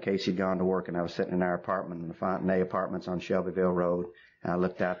 1977, Casey had gone to work, and I was sitting in our apartment in the Fontenay Apartments on Shelbyville Road. And I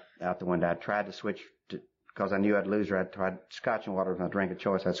looked out the window. I tried to switch because I knew I'd lose her. I tried Scotch and water with my drink of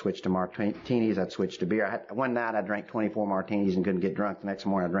choice. I'd switch to martinis. I'd switch to beer. One night I drank 24 martinis and couldn't get drunk. The next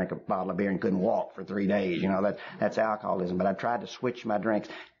morning I drank a bottle of beer and couldn't walk for 3 days. You know, that's alcoholism. But I tried to switch my drinks,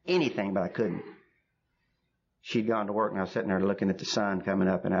 anything, but I couldn't. She'd gone to work, and I was sitting there looking at the sun coming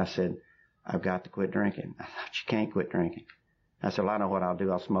up, and I said, I've got to quit drinking. I thought, you can't quit drinking. I said, well, I know what I'll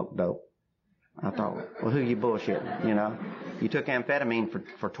do. I'll smoke dope. I thought, well, who you bullshitting, you know? You took amphetamine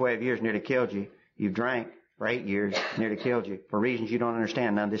for 12 years, nearly killed you. You've drank for 8 years, nearly killed you. For reasons you don't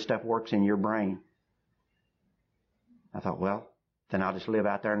understand, none of this stuff works in your brain. I thought, well, then I'll just live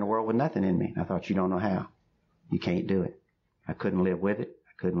out there in the world with nothing in me. I thought, you don't know how. You can't do it. I couldn't live with it.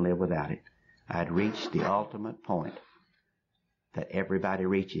 I couldn't live without it. I had reached the ultimate point that everybody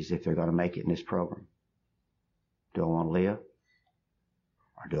reaches if they're going to make it in this program. Do I want to live,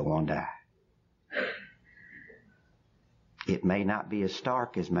 or do I want to die? It may not be as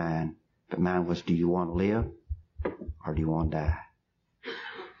stark as mine, but mine was, do you want to live, or do you want to die?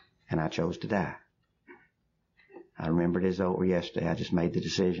 And I chose to die. I remember it as over yesterday. I just made the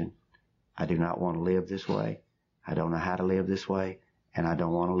decision. I do not want to live this way. I don't know how to live this way, and I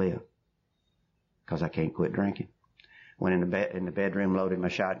don't want to live because I can't quit drinking. Went in the bedroom, loaded my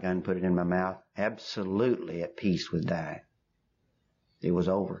shotgun, put it in my mouth, absolutely at peace with dying. It was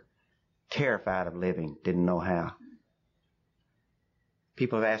over. Terrified of living, didn't know how.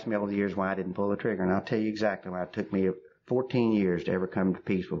 People have asked me over the years why I didn't pull the trigger, and I'll tell you exactly why. It took me 14 years to ever come to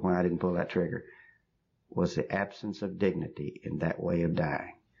peace with why I didn't pull that trigger. Was the absence of dignity in that way of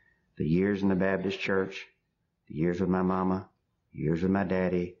dying. The years in the Baptist church, the years with my mama, the years with my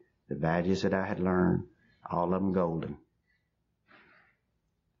daddy, the values that I had learned, all of them golden.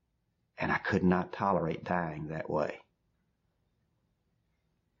 And I could not tolerate dying that way.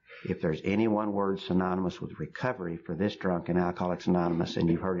 If there's any one word synonymous with recovery for this drunk in Alcoholics Anonymous, and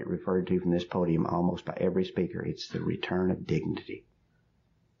you've heard it referred to from this podium almost by every speaker, it's the return of dignity.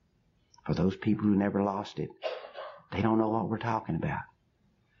 For those people who never lost it, they don't know what we're talking about.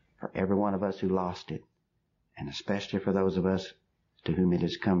 For every one of us who lost it, and especially for those of us to whom it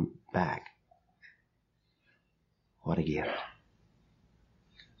has come back, what a gift.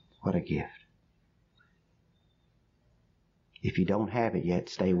 What a gift. If you don't have it yet,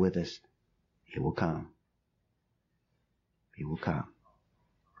 stay with us. It will come. It will come.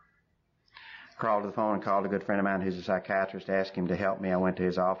 Crawled to the phone and called a good friend of mine who's a psychiatrist to ask him to help me. I went to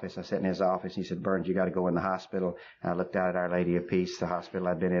his office. I sat in his office. He said, Burns, you got to go in the hospital. And I looked out at Our Lady of Peace, the hospital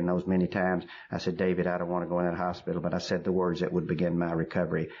I'd been in those many times. I said, David, I don't want to go in that hospital. But I said the words that would begin my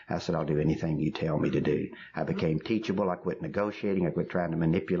recovery. I said, I'll do anything you tell me to do. I became teachable. I quit negotiating. I quit trying to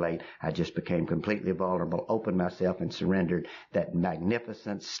manipulate. I just became completely vulnerable, opened myself, and surrendered. That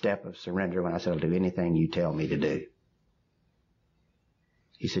magnificent step of surrender when I said, I'll do anything you tell me to do.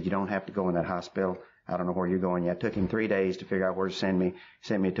 He said, you don't have to go in that hospital. I don't know where you're going yet. It took him 3 days to figure out where to send me.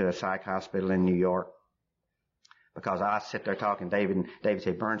 Sent me to a psych hospital in New York. Because I sit there talking to David, and David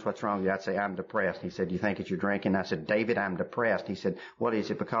said, Burns, what's wrong with you? I'd say, I'm depressed. He said, you think it's your drinking? I said, David, I'm depressed. He said, what is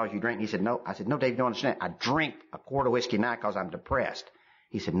it, because you drink? He said, no. I said, no, David, you don't understand. I drink a quart of whiskey a night because I'm depressed.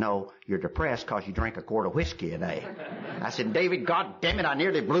 He said, no, you're depressed because you drink a quart of whiskey a day. I said, David, God damn it, I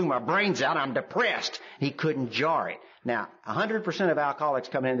nearly blew my brains out. I'm depressed. He couldn't jar it. Now, 100% of alcoholics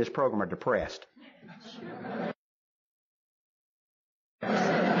coming into this program are depressed. You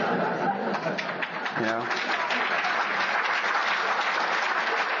know?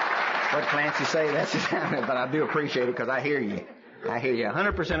 What Clancy say, that's just happening, but I do appreciate it because I hear you. I hear you.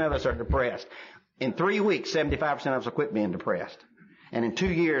 100% of us are depressed. In 3 weeks, 75% of us will quit being depressed. And in 2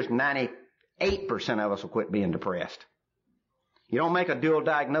 years, 98% of us will quit being depressed. You don't make a dual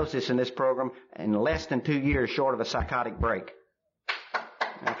diagnosis in this program in less than 2 years short of a psychotic break.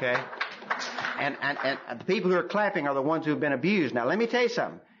 Okay? And the people who are clapping are the ones who have been abused. Now, let me tell you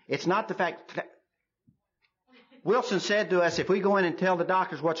something. It's not the fact... Wilson said to us, if we go in and tell the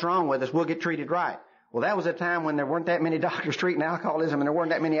doctors what's wrong with us, we'll get treated right. Well, that was a time when there weren't that many doctors treating alcoholism and there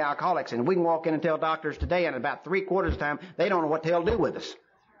weren't that many alcoholics. And we can walk in and tell doctors today, and about 3/4 of the time, they don't know what the hell to do with us.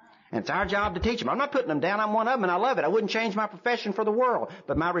 And it's our job to teach them. I'm not putting them down. I'm one of them, and I love it. I wouldn't change my profession for the world.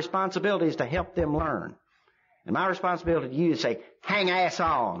 But my responsibility is to help them learn. And my responsibility to you is to say, hang ass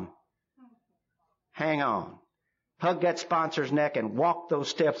on. Hang on. Hug that sponsor's neck and walk those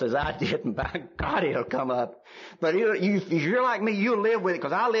steps as I did, and by God, it'll come up. But if you're like me, you'll live with it,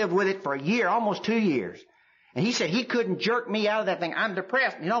 because I lived with it for a year, almost 2 years. And he said he couldn't jerk me out of that thing. I'm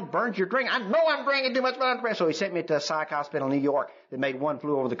depressed. You know, Burns, you're drinking. I know I'm drinking too much, but I'm depressed. So he sent me to a psych hospital in New York that made One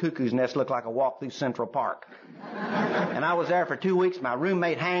Flew Over the Cuckoo's Nest look like a walk through Central Park. And I was there for 2 weeks. My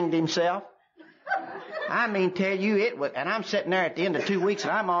roommate hanged himself. I mean, tell you, it was, and I'm sitting there at the end of 2 weeks,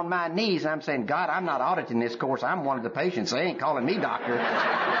 and I'm on my knees, and I'm saying, God, I'm not auditing this course. I'm one of the patients. They ain't calling me doctor.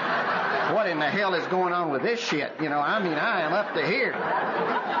 What in the hell is going on with this shit? You know, I mean, I am up to here.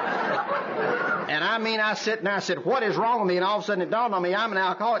 And I mean, I sit there, I said, what is wrong with me? And all of a sudden it dawned on me, I'm an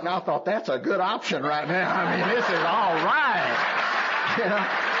alcoholic. And I thought, that's a good option right now. I mean, this is all right. You know?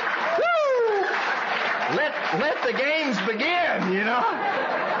 Woo! Let the games begin, you know?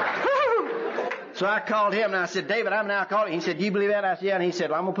 Woo! So I called him and I said, David, I'm an alcoholic. He said, do you believe that? I said, yeah. And he said,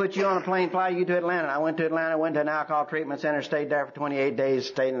 well, I'm going to put you on a plane, fly you to Atlanta. And I went to Atlanta, went to an alcohol treatment center, stayed there for 28 days,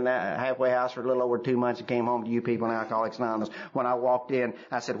 stayed in that halfway house for a little over 2 months, and came home to you people in Alcoholics Anonymous. When I walked in,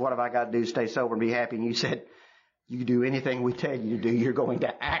 I said, what have I got to do to stay sober and be happy? And you said, you do anything we tell you to do. You're going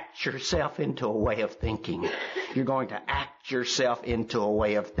to act yourself into a way of thinking. You're going to act yourself into a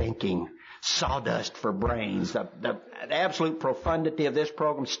way of thinking. Sawdust for brains. The absolute profundity of this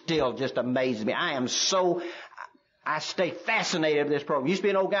program still just amazes me. I stay fascinated with this program. Used to be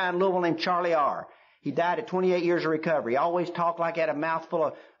an old guy in Louisville named Charlie R. He died at 28 years of recovery. He always talked like he had a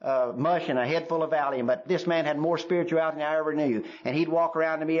mouthful of mush and a head full of Valium, but this man had more spirituality than I ever knew. And he'd walk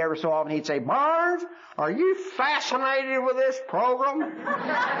around to me every so often. He'd say, Barnes, are you fascinated with this program? And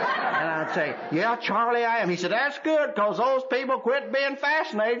I'd say, yeah, Charlie, I am. He said, that's good, because those people quit being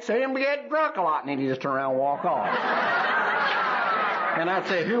fascinated, see them get drunk a lot. And then he'd just turn around and walk off. And I'd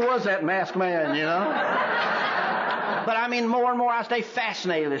say, who was that masked man, you know? But I mean, more and more I stay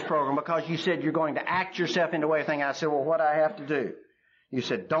fascinated with this program, because you said you're going to act yourself into a way of thinking. I said, well, what do I have to do? You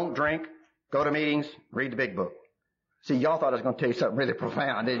said, don't drink, go to meetings, read the big book. See, y'all thought I was going to tell you something really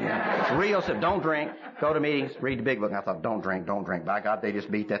profound, didn't you? Real said, don't drink, go to meetings, read the big book. And I thought, don't drink, don't drink. By God, they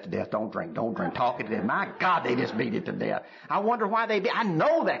just beat that to death. Don't drink, don't drink. Talk it to death. My God, they just beat it to death. I wonder why they beat. I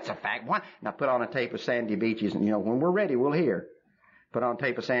know that's a fact. Why? And I put on a tape of Sandy Beaches, and you know, when we're ready, we'll hear. Put on a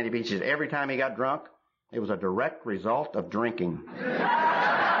tape of Sandy Beaches. Every time he got drunk, it was a direct result of drinking.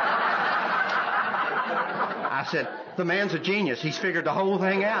 I said, the man's a genius. He's figured the whole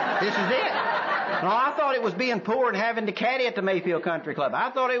thing out. This is it. No, I thought it was being poor and having to caddy at the Mayfield Country Club. I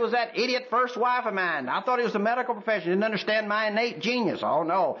thought it was that idiot first wife of mine. I thought it was the medical profession. Didn't understand my innate genius. Oh,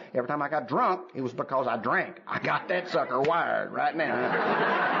 no. Every time I got drunk, it was because I drank. I got that sucker wired right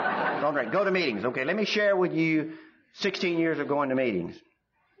now. Don't drink. Go to meetings. Okay, let me share with you 16 years of going to meetings.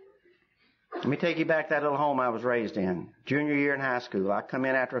 Let me take you back to that little home I was raised in. Junior year in high school, I come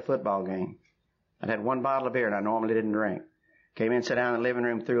in after a football game. I'd had one bottle of beer, and I normally didn't drink. Came in, sat down in the living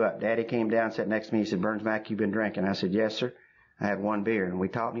room, threw up. Daddy came down, sat next to me. He said, Burns Mac, you've been drinking. I said, yes, sir. I had one beer. And we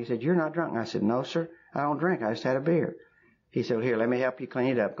talked, and he said, you're not drunk. And I said, no, sir. I don't drink. I just had a beer. He said, well, here, let me help you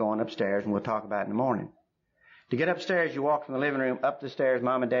clean it up, going upstairs, and we'll talk about it in the morning. To get upstairs, you walk from the living room up the stairs.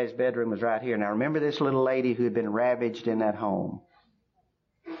 Mom and Dad's bedroom was right here. Now, remember this little lady who had been ravaged in that home?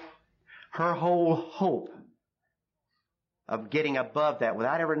 Her whole hope of getting above that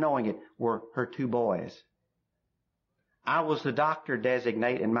without ever knowing it were her two boys. I was the doctor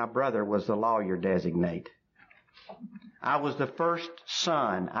designate and my brother was the lawyer designate. I was the first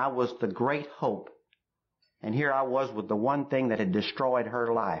son. I was the great hope. And here I was with the one thing that had destroyed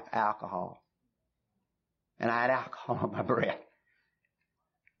her life, alcohol. And I had alcohol on my breath.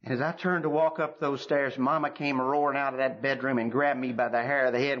 As I turned to walk up those stairs, Mama came roaring out of that bedroom and grabbed me by the hair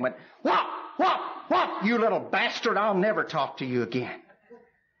of the head and went, what, you little bastard, I'll never talk to you again.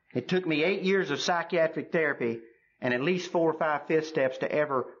 It took me 8 years of psychiatric therapy and at least 4 or 5 fifth steps to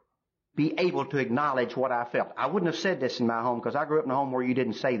ever be able to acknowledge what I felt. I wouldn't have said this in my home because I grew up in a home where you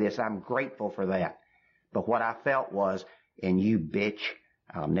didn't say this. I'm grateful for that. But what I felt was, and you bitch,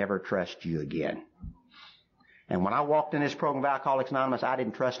 I'll never trust you again. And when I walked in this program of Alcoholics Anonymous, I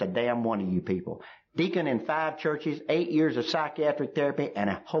didn't trust a damn one of you people. Deacon in 5 churches, 8 years of psychiatric therapy, and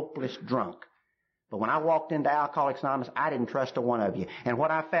a hopeless drunk. But when I walked into Alcoholics Anonymous, I didn't trust a one of you. And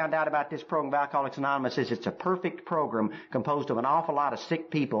what I found out about this program of Alcoholics Anonymous is it's a perfect program composed of an awful lot of sick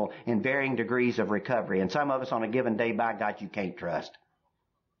people in varying degrees of recovery. And some of us on a given day, by God, you can't trust.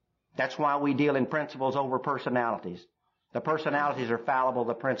 That's why we deal in principles over personalities. The personalities are fallible,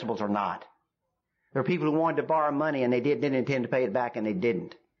 the principles are not. There are people who wanted to borrow money and they didn't intend to pay it back and they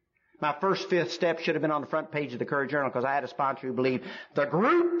didn't. My first 5th step should have been on the front page of the Courage Journal because I had a sponsor who believed the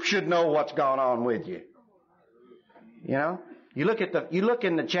group should know what's going on with you. You know? You look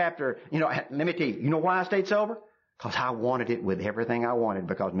in the chapter, let me tell you, you know why I stayed sober? Because I wanted it with everything I wanted,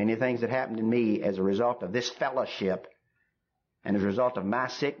 because many things that happened to me as a result of this fellowship and as a result of my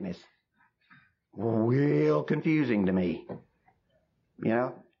sickness real confusing to me. You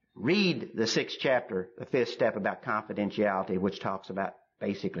know, read the 6th chapter, the 5th step about confidentiality, which talks about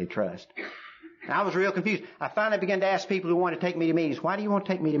basically trust. And I was real confused. I finally began to ask people who wanted to take me to meetings, why do you want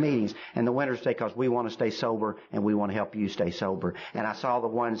to take me to meetings? And the winners say, because we want to stay sober and we want to help you stay sober. And I saw the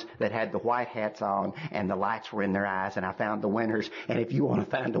ones that had the white hats on and the lights were in their eyes, and I found the winners. And if you want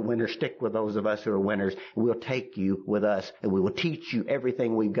to find the winners, stick with those of us who are winners. We'll take you with us and we will teach you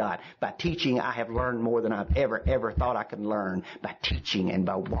everything we've got. By teaching, I have learned more than I've ever thought I could learn. By teaching and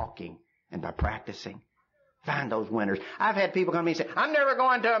by walking and by practicing. Find those winners. I've had people come to me and say, I'm never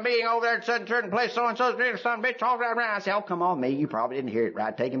going to a meeting over there at a certain place, so-and-so's great, son of a bitch, talk right around. I say, oh, come on, me. You probably didn't hear it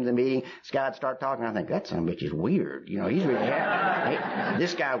right. Take him to the meeting. This guy would start talking. I think, that son of a bitch is weird. You know, he's really happy.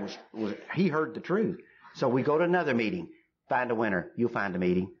 This guy he heard the truth. So we go to another meeting. Find a winner. You'll find a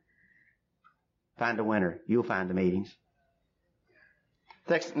meeting. Find a winner. You'll find the meetings.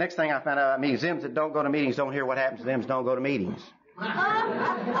 Next thing I found out about meetings, them that don't go to meetings don't hear what happens to them that don't go to meetings.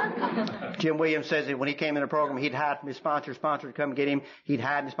 Jim Williams says that when he came in the program, he'd hide from his sponsor to come get him. He'd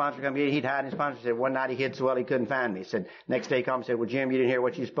hide his sponsor to come get him. He'd hide his sponsor. He said, one night he hid so well he couldn't find me. He said, next day he called me and said, well, Jim, you didn't hear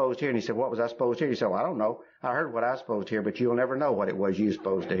what you were supposed to hear. And he said, what was I supposed to hear? He said, well, I don't know. I heard what I was supposed to hear, but you'll never know what it was you were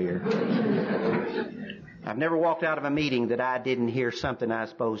supposed to hear. I've never walked out of a meeting that I didn't hear something I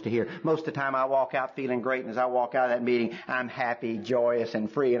was supposed to hear. Most of the time I walk out feeling great, and as I walk out of that meeting, I'm happy, joyous,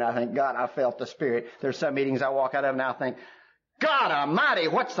 and free, and I think, God, I felt the Spirit. There's some meetings I walk out of and I think, God almighty,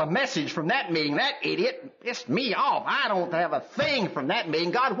 what's the message from that meeting? That idiot pissed me off. I don't have a thing from that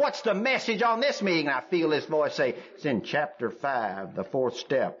meeting. God, what's the message on this meeting? And I feel this voice say, it's in chapter 5, the 4th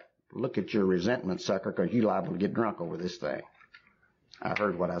step. Look at your resentment, sucker, because you're liable to get drunk over this thing. I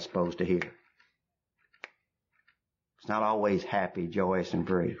heard what I was supposed to hear. It's not always happy, joyous, and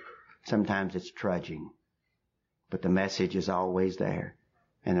free. Sometimes it's trudging. But the message is always there.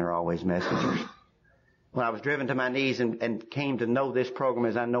 And there are always messengers. When I was driven to my knees and came to know this program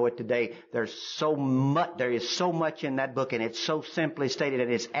as I know it today, there is so much in that book, and it's so simply stated, and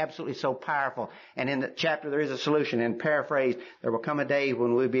it's absolutely so powerful. And in the chapter there is a solution. And paraphrased, there will come a day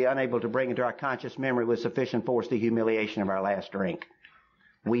when we'll be unable to bring into our conscious memory with sufficient force the humiliation of our last drink.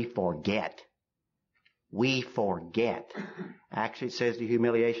 We forget. We forget. Actually, it says the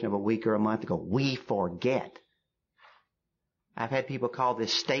humiliation of a week or a month ago. We forget. I've had people call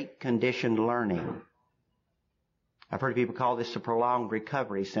this state-conditioned learning. I've heard people call this a prolonged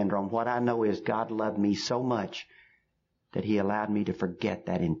recovery syndrome. What I know is God loved me so much that He allowed me to forget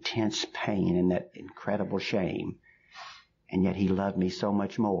that intense pain and that incredible shame. And yet He loved me so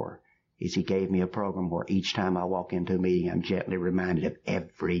much more is He gave me a program where each time I walk into a meeting, I'm gently reminded of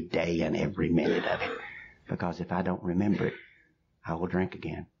every day and every minute of it. Because if I don't remember it, I will drink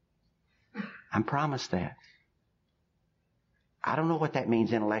again. I'm promised that. I don't know what that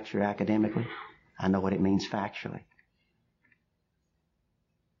means intellectually or academically. I know what it means factually.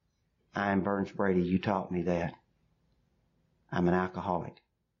 I am Burns Brady. You taught me that. I'm an alcoholic.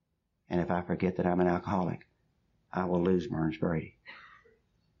 And if I forget that I'm an alcoholic, I will lose Burns Brady.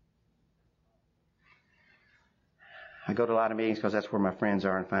 I go to a lot of meetings because that's where my friends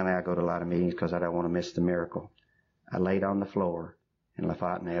are, and finally I go to a lot of meetings because I don't want to miss the miracle. I laid on the floor in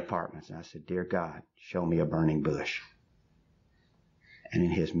LaFontaine Apartments, and I said, Dear God, show me a burning bush. And in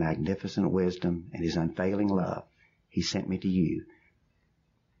His magnificent wisdom and His unfailing love, He sent me to you.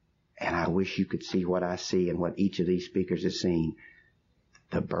 And I wish you could see what I see and what each of these speakers has seen.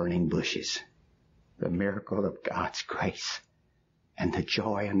 The burning bushes. The miracle of God's grace. And the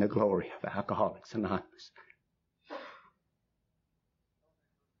joy and the glory of Alcoholics Anonymous.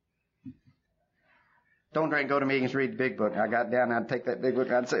 Don't drink, go to meetings, read the big book. I got down, I'd take that big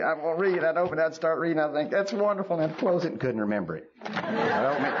book, I'd say, I'm going to read it. I'd open it, I'd start reading, I'd think, that's wonderful, and I'd close it and couldn't remember it.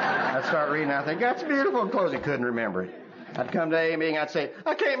 I'd start reading, I'd think, that's beautiful, and close it, couldn't remember it. I'd come to a meeting, I'd say,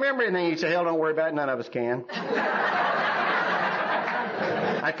 I can't remember anything. He'd say, hell, don't worry about it, none of us can.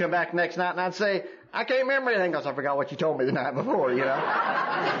 I'd come back the next night and I'd say, I can't remember anything because I forgot what you told me the night before, you know.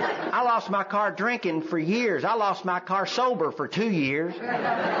 I lost my car drinking for years. I lost my car sober for 2 years.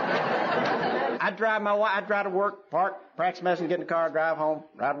 I'd drive to work, park, practice medicine, get in the car, drive home,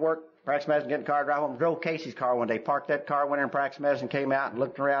 ride to work, practice medicine, get in the car, drive home. Drove Casey's car one day, parked that car, went in and practiced medicine, came out and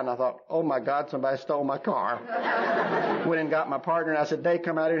looked around, and I thought, oh my God, somebody stole my car. Went and got my partner, and I said, Dave,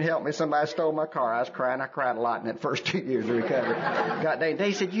 come out here and help me. Somebody stole my car. I was crying. I cried a lot in that first 2 years of recovery. Got Dave.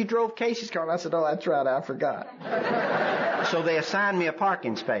 They said, you drove Casey's car. And I said, oh, that's right. I forgot. So they assigned me a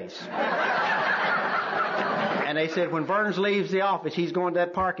parking space. And they said, when Burns leaves the office, he's going to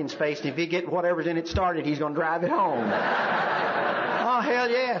that parking space, and if he gets whatever's in it started, he's going to drive it home. Oh, hell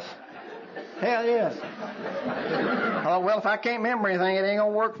yes. Hell yes. thought, well, if I can't remember anything, it ain't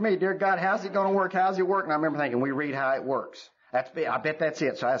going to work for me. Dear God, how's it going to work? How's it work? And I remember thinking, we read how it works. I bet that's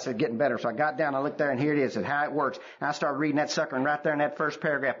it. So I said, getting better. So I got down, I looked there, and here it is, how it works. And I started reading that sucker, and right there in that first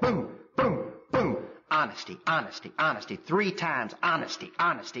paragraph, boom, boom, boom. Honesty, honesty, honesty. 3 times, honesty,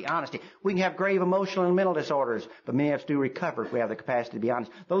 honesty, honesty. We can have grave emotional and mental disorders, but many of us do recover if we have the capacity to be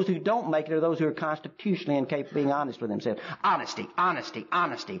honest. Those who don't make it are those who are constitutionally incapable of being honest with themselves. Honesty, honesty,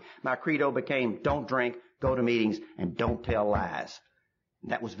 honesty. My credo became, don't drink, go to meetings, and don't tell lies.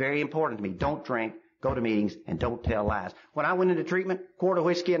 That was very important to me. Don't drink, go to meetings, and don't tell lies. When I went into treatment, quart of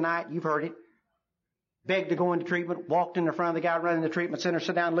whiskey a night, you've heard it. Begged to go into treatment, walked in the front of the guy running the treatment center,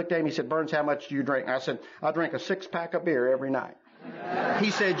 sat down, looked at him, he said, Burns, how much do you drink? I said, I drink a 6-pack of beer every night.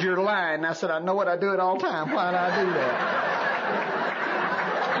 He said, you're lying. And I said, I know it, I do it all the time. Why do I do that?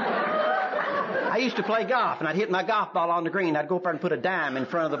 I used to play golf, and I'd hit my golf ball on the green. I'd go up there and put a dime in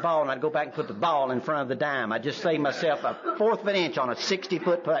front of the ball, and I'd go back and put the ball in front of the dime. I'd just save myself a 1/4 of an inch on a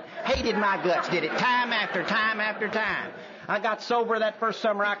 60-foot putt. Hated my guts, did it time after time after time. I got sober that first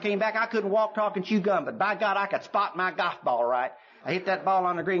summer I came back. I couldn't walk, talk, and chew gum, but by God, I could spot my golf ball right. I hit that ball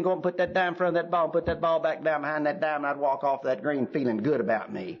on the green, go and put that dime in front of that ball, put that ball back down behind that dime, and I'd walk off that green feeling good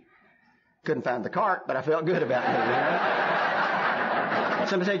about me. Couldn't find the cart, but I felt good about me. You know?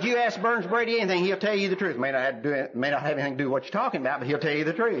 Somebody said, you ask Burns Brady anything, he'll tell you the truth. May not have anything to do with what you're talking about, but he'll tell you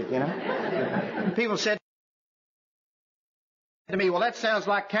the truth, you know. People said to me, well, that sounds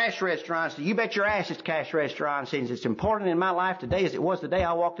like cash restaurants. You bet your ass it's cash restaurants. And it's important in my life today as it was the day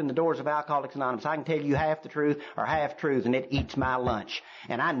I walked in the doors of Alcoholics Anonymous. I can tell you half the truth or half truth, and it eats my lunch.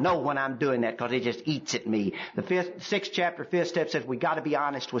 And I know when I'm doing that because it just eats at me. The 6th chapter, 5th step says we got to be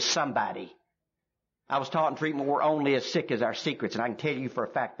honest with somebody. I was taught in treatment we're only as sick as our secrets, and I can tell you for a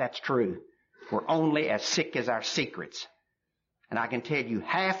fact that's true. We're only as sick as our secrets. And I can tell you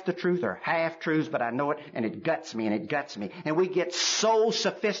half the truth or half truths, but I know it, and it guts me, and it guts me. And we get so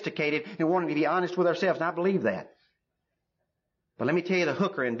sophisticated in wanting to be honest with ourselves, and I believe that. But let me tell you the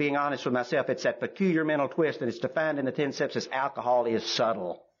hooker in being honest with myself. It's that peculiar mental twist, and it's defined in the 10 steps as alcohol is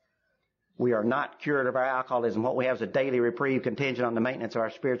subtle. We are not cured of our alcoholism. What we have is a daily reprieve contingent on the maintenance of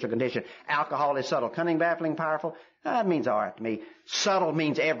our spiritual condition. Alcohol is subtle. Cunning, baffling, powerful. That means all right to me. Subtle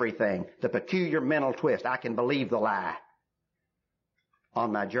means everything. The peculiar mental twist. I can believe the lie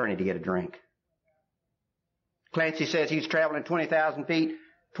on my journey to get a drink. Clancy says he's traveling 20,000 feet,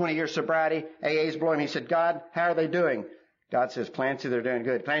 20 years sobriety. AA's blowing him. He said, God, how are they doing? God says, Clancy, they're doing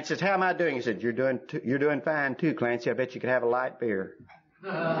good. Clancy says, how am I doing? He said, you're doing fine too, Clancy. I bet you could have a light beer.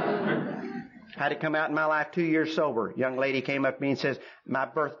 How'd it come out in my life 2 years sober? Young lady came up to me and says, my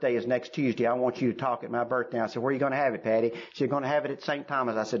birthday is next Tuesday. I want you to talk at my birthday. I said, where are you going to have it, Patty? She said, going to have it at St.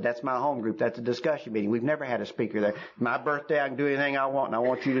 Thomas. I said, that's my home group. That's a discussion meeting. We've never had a speaker there. My birthday, I can do anything I want, and I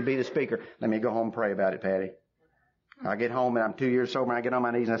want you to be the speaker. Let me go home and pray about it, Patty. I get home, and I'm 2 years sober, and I get on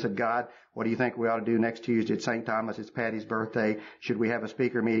my knees, and I said, God, what do you think we ought to do next Tuesday at St. Thomas? It's Patty's birthday. Should we have a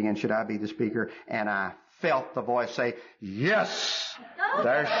speaker meeting, and should I be the speaker? And I felt the voice say, yes,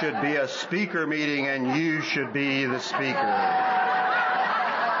 there should be a speaker meeting, and you should be the speaker.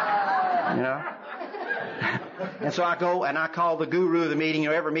 You know? And so I go and I call the guru of the meeting. You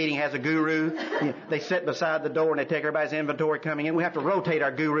know, every meeting has a guru. They sit beside the door and they take everybody's inventory coming in. We have to rotate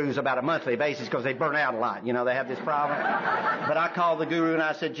our gurus about a monthly basis because they burn out a lot. You know, they have this problem. But I called the guru and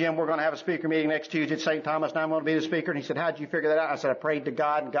I said, Jim, we're going to have a speaker meeting next Tuesday at St. Thomas, and I'm going to be the speaker. And he said, how'd you figure that out? I said, I prayed to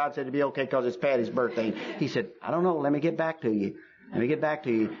God, and God said it'd be okay because it's Patty's birthday. He said, I don't know. Let me get back to you.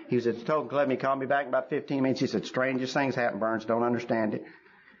 He was at the Token Club, and he called me back in about 15 minutes. He said, strangest things happen, Burns. Don't understand it.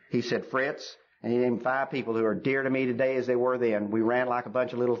 He said, Fritz. And he named 5 people who are dear to me today as they were then. We ran like a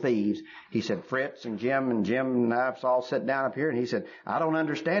bunch of little thieves. He said, Fritz and Jim and I all sat down up here. And he said, I don't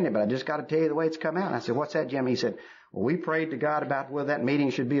understand it, but I just got to tell you the way it's come out. And I said, what's that, Jim? He said, well, we prayed to God about whether that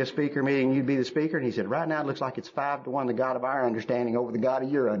meeting should be a speaker meeting, you'd be the speaker. And he said, right now it looks like it's 5-1, the God of our understanding over the God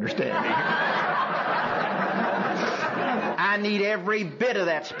of your understanding. I need every bit of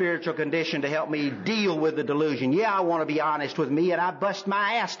that spiritual condition to help me deal with the delusion. Yeah, I want to be honest with me, and I bust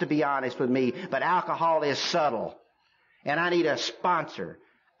my ass to be honest with me, but alcohol is subtle. And I need a sponsor.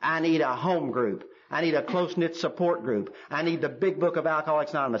 I need a home group. I need a close-knit support group. I need the big book of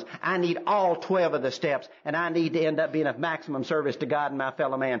Alcoholics Anonymous. I need all 12 of the steps, and I need to end up being of maximum service to God and my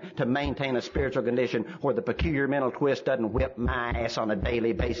fellow man to maintain a spiritual condition where the peculiar mental twist doesn't whip my ass on a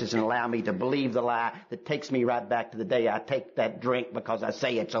daily basis and allow me to believe the lie that takes me right back to the day I take that drink because I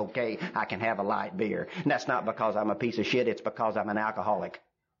say it's okay, I can have a light beer. And that's not because I'm a piece of shit, it's because I'm an alcoholic.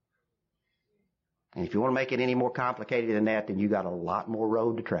 And if you want to make it any more complicated than that, then you got a lot more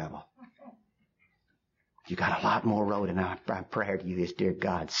road to travel. You got a lot more road, and my prayer to you is, dear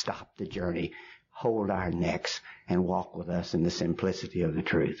God, stop the journey hold our necks, and walk with us in the simplicity of the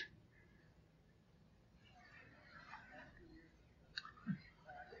truth.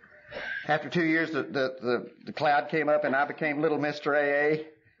 After 2 years, the cloud came up and I became little Mr. AA.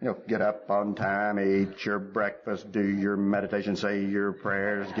 Get up on time, eat your breakfast, do your meditation, say your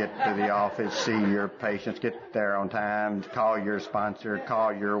prayers, get to the office, see your patients, get there on time, call your sponsor,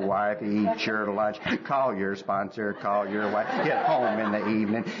 call your wife, eat your lunch, call your sponsor, call your wife, get home in the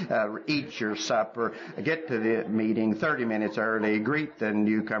evening, eat your supper, get to the meeting 30 minutes early, greet the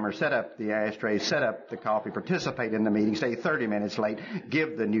newcomer, set up the ashtray, set up the coffee, participate in the meeting, stay 30 minutes late,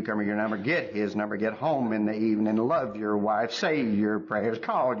 give the newcomer your number, get his number, get home in the evening, love your wife, say your prayers,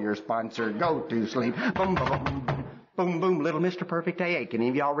 call your sponsor, go to sleep. Boom, boom, boom, boom, boom, little Mr. Perfect AA. Can any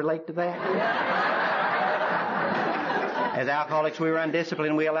of y'all relate to that? As alcoholics, we were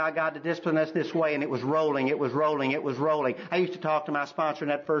undisciplined. We allowed God to discipline us this way, and it was rolling, it was rolling, it was rolling. I used to talk to my sponsor in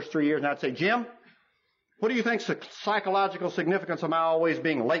that first 3 years, and I'd say, Jim, what do you think's the psychological significance of my always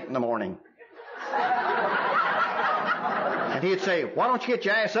being late in the morning? And he'd say, why don't you get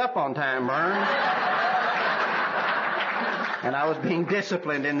your ass up on time, Burns? And I was being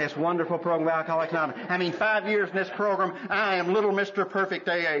disciplined in this wonderful program of Alcoholics Anonymous. 5 years in this program, I am little Mr. Perfect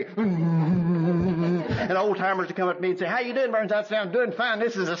AA. And old-timers would come up to me and say, how you doing, Burns? I'd say, I'm doing fine.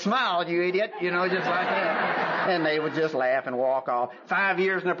 This is a smile, you idiot. Just like that. And they would just laugh and walk off. 5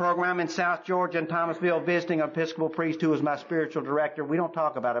 years in the program, I'm in South Georgia in Thomasville visiting an Episcopal priest who was my spiritual director. We don't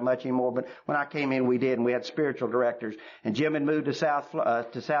talk about it much anymore, but when I came in, we did, and we had spiritual directors. And Jim had moved to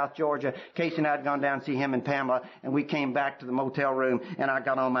South Georgia. Casey and I had gone down to see him and Pamela, and we came back to the motel room, and I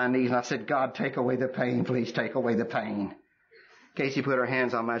got on my knees, and I said, God, take away the pain. Please take away the pain. Casey put her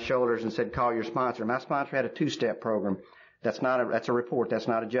hands on my shoulders and said, call your sponsor. My sponsor had a 2-step program. That's a report. That's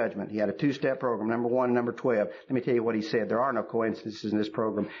not a judgment. He had a 2-step program, number 1 and number 12. Let me tell you what he said. There are no coincidences in this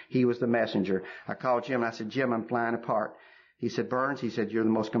program. He was the messenger. I called Jim and I said, Jim, I'm flying apart. He said, Burns, he said, you're the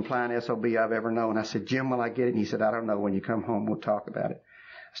most compliant SOB I've ever known. I said, Jim, will I get it? And he said, I don't know. When you come home, we'll talk about it.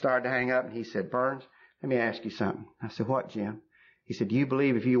 I started to hang up and he said, Burns, let me ask you something. I said, what, Jim? He said, do you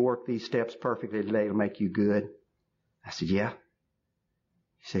believe if you work these steps perfectly today, it'll make you good? I said, yeah.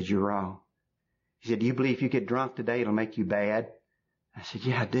 He said, you're wrong. He said, do you believe if you get drunk today, it'll make you bad? I said,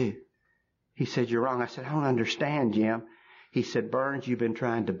 yeah, I do. He said, you're wrong. I said, I don't understand, Jim. He said, Burns, you've been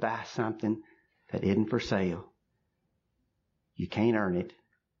trying to buy something that isn't for sale. You can't earn it.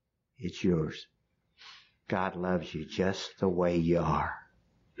 It's yours. God loves you just the way you are.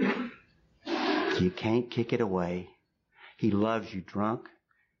 You can't kick it away. He loves you drunk.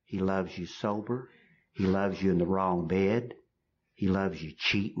 He loves you sober. He loves you in the wrong bed. He loves you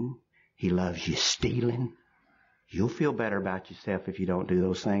cheating. He loves you stealing. You'll feel better about yourself if you don't do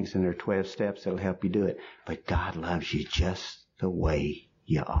those things, and there are 12 steps that'll help you do it. But God loves you just the way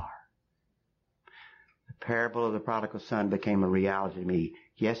you are. The parable of the prodigal son became a reality to me.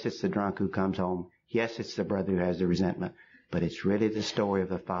 Yes, it's the drunk who comes home. Yes, it's the brother who has the resentment. But it's really the story of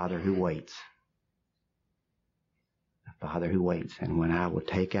the father who waits. The father who waits. And when I will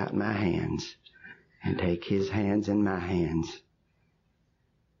take out my hands and take his hands in my hands,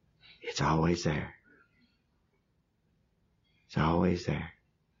 it's always there. It's always there.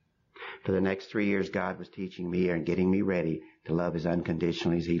 For the next 3 years, God was teaching me and getting me ready to love as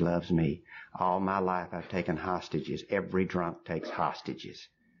unconditionally as he loves me. All my life, I've taken hostages. Every drunk takes hostages.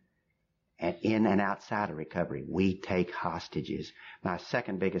 And in and outside of recovery, we take hostages. My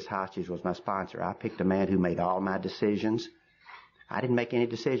second biggest hostage was my sponsor. I picked a man who made all my decisions. I didn't make any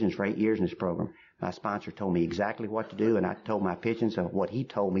decisions for 8 years in this program. My sponsor told me exactly what to do, and I told my pigeons of what he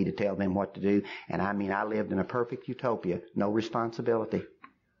told me to tell them what to do. And I lived in a perfect utopia. No responsibility.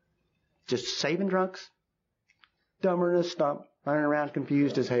 Just saving drunks. Dumber than a stump. Running around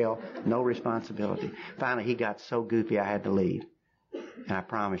confused as hell. No responsibility. Finally, he got so goofy I had to leave. And I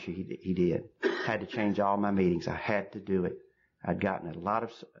promise you, he did. I had to change all my meetings. I had to do it. I'd gotten a lot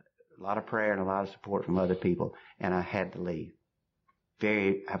of prayer and a lot of support from other people, and I had to leave.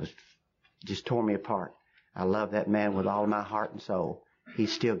 Just tore me apart. I love that man with all my heart and soul.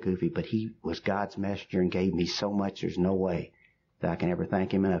 He's still goofy, but he was God's messenger and gave me so much there's no way that I can ever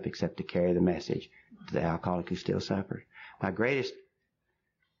thank him enough except to carry the message to the alcoholic who still suffers. My greatest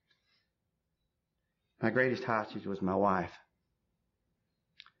hostage was my wife.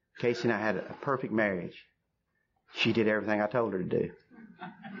 Casey and I had a perfect marriage. She did everything I told her to do.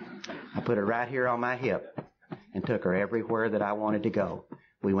 I put her right here on my hip and took her everywhere that I wanted to go.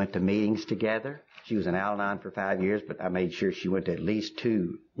 We went to meetings together. She was in al-anon for 5 years, but I made sure she went to at least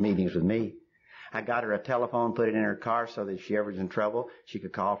 2 meetings with me. I got her a telephone, put it in her car so that if she ever was in trouble, she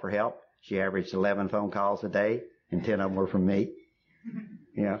could call for help. She averaged 11 phone calls a day, and 10 of them were from me.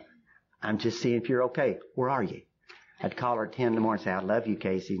 You know, I'm just seeing if you're okay. Where are you? I'd call her at 10 in the morning and say, I love you,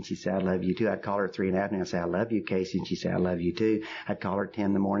 Casey. And she'd say, I love you too. I'd call her at 3 in the afternoon and say, I love you, Casey. And she'd say, I love you too. I'd call her at 10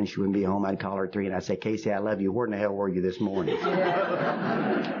 in the morning. She wouldn't be home. I'd call her at 3 and I'd say, Casey, I love you. Where in the hell were you this morning?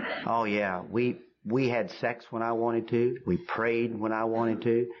 Oh, yeah. We had sex when I wanted to. We prayed when I wanted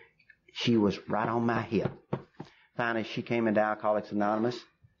to. She was right on my hip. Finally, she came into Alcoholics Anonymous,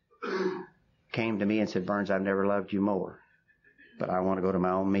 came to me and said, Burns, I've never loved you more. But I want to go to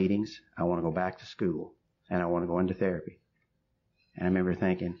my own meetings. I want to go back to school. And I want to go into therapy. And I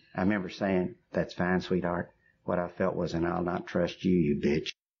remember saying, that's fine, sweetheart. What I felt was, and I'll not trust you, you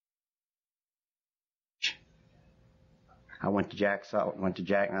bitch. I went to Jack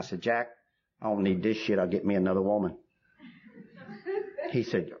and I said, Jack, I don't need this shit. I'll get me another woman. He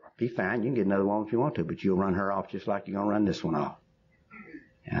said, be fine. You can get another woman if you want to, but you'll run her off just like you're going to run this one off.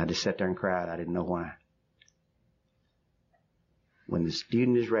 And I just sat there and cried. I didn't know why. When the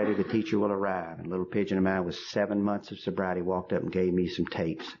student is ready, the teacher will arrive. And little pigeon of mine with 7 months of sobriety walked up and gave me some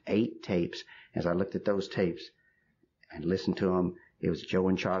tapes, 8 tapes. As I looked at those tapes and listened to them, it was Joe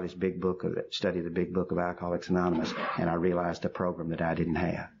and Charlie's big book, study the big book of Alcoholics Anonymous, and I realized a program that I didn't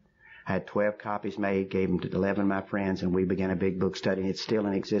have. I had 12 copies made, gave them to 11 of my friends, and we began a big book study. It's still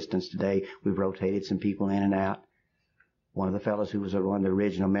in existence today. We've rotated some people in and out. One of the fellows who was one of the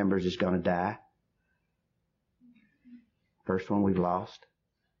original members is going to die. First one we've lost.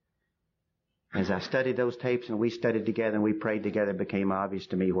 As I studied those tapes and we studied together and we prayed together, it became obvious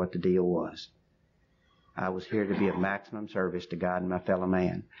to me what the deal was. I was here to be of maximum service to God and my fellow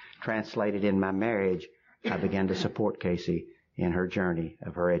man. Translated in my marriage, I began to support Casey in her journey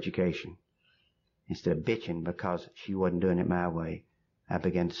of her education. Instead of bitching because she wasn't doing it my way, I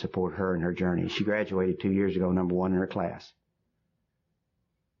began to support her in her journey. She graduated 2 years ago, number 1 in her class.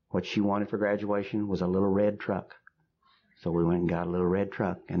 What she wanted for graduation was a little red truck. So we went and got a little red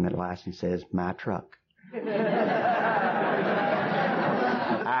truck, and the license says, my truck.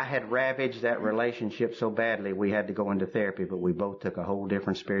 I had ravaged that relationship so badly we had to go into therapy, but we both took a whole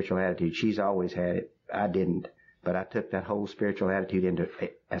different spiritual attitude. She's always had it. I didn't. But I took that whole spiritual attitude into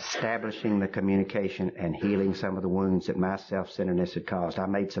establishing the communication and healing some of the wounds that my self-centeredness had caused. I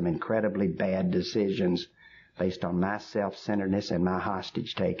made some incredibly bad decisions based on my self-centeredness and my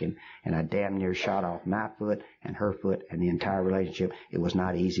hostage taking, and I damn near shot off my foot and her foot and the entire relationship. It was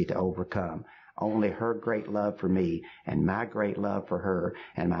not easy to overcome. Only her great love for me and my great love for her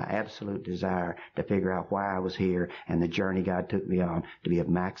and my absolute desire to figure out why I was here and the journey God took me on to be of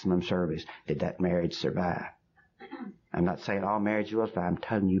maximum service did that marriage survive. I'm not saying all marriages will survive. I'm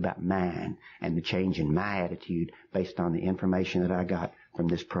telling you about mine and the change in my attitude based on the information that I got from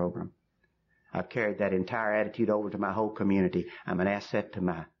this program. I've carried that entire attitude over to my whole community. I'm an asset to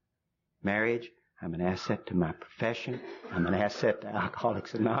my marriage. I'm an asset to my profession. I'm an asset to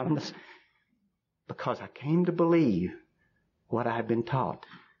Alcoholics Anonymous because I came to believe what I've been taught,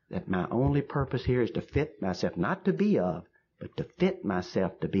 that my only purpose here is to fit myself, not to be of, but to fit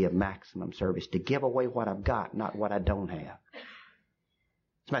myself to be of maximum service, to give away what I've got, not what I don't have.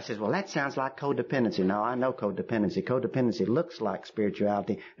 Somebody says, well, that sounds like codependency. No, I know codependency. Codependency looks like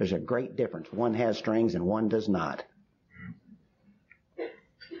spirituality. There's a great difference. One has strings and one does not.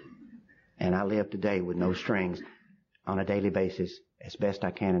 And I live today with no strings on a daily basis as best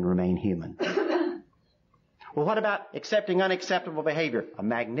I can and remain human. Well, what about accepting unacceptable behavior? A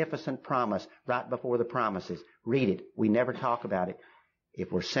magnificent promise right before the promises. Read it. We never talk about it.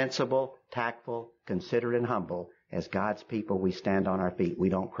 If we're sensible, tactful, considerate, and humble, as God's people, we stand on our feet. We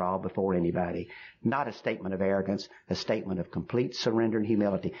don't crawl before anybody. Not a statement of arrogance, a statement of complete surrender and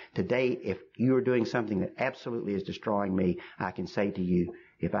humility. Today, if you are doing something that absolutely is destroying me, I can say to you,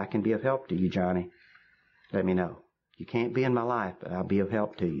 if I can be of help to you, Johnny, let me know. You can't be in my life, but I'll be of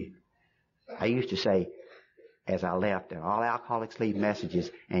help to you. I used to say, as I left, all alcoholics leave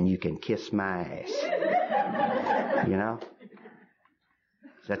messages, and you can kiss my ass. You know?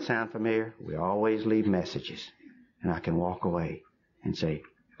 Does that sound familiar? We always leave messages. And I can walk away and say,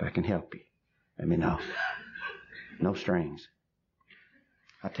 if I can help you, let me know. No strings.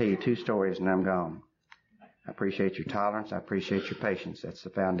 I'll tell you 2 stories and I'm gone. I appreciate your tolerance. I appreciate your patience. That's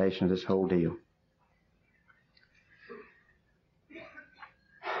the foundation of this whole deal.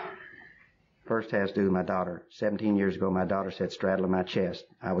 First has to do with my daughter. 17 years ago, my daughter sat straddling my chest.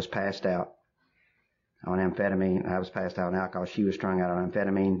 I was passed out on amphetamine. I was passed out on alcohol. She was strung out on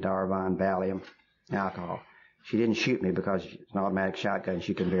amphetamine, Darvon, Valium, alcohol. She didn't shoot me because it's an automatic shotgun.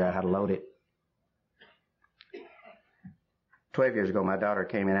 She couldn't figure out how to load it. 12 years ago, my daughter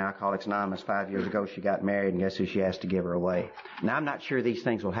came in Alcoholics Anonymous. 5 years ago, she got married, and guess who she asked to give her away? Now, I'm not sure these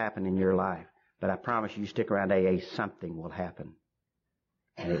things will happen in your life, but I promise you stick around AA, something will happen.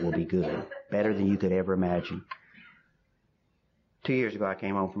 and it will be good, better than you could ever imagine. 2 years ago, I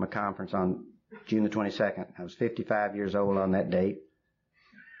came home from a conference on June the 22nd. I was 55 years old on that date,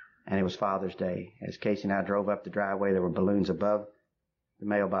 and it was Father's Day. As Casey and I drove up the driveway, there were balloons above the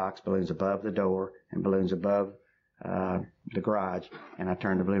mailbox, balloons above the door, and balloons above the garage. And I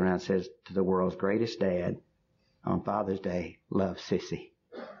turned the balloon around and says, to the world's greatest dad, on Father's Day, love, Sissy.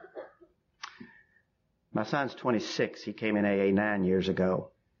 My son's 26. He came in AA 9 years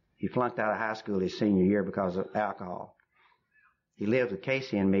ago. He flunked out of high school his senior year because of alcohol. He lived with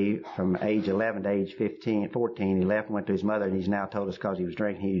Casey and me from age 11 to age 14. He left and went to his mother, and he's now told us because he was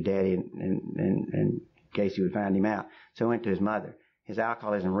drinking, he knew Daddy and Casey would find him out. So he went to his mother. His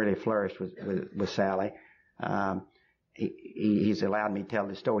alcoholism really flourished with Sally. He's allowed me to tell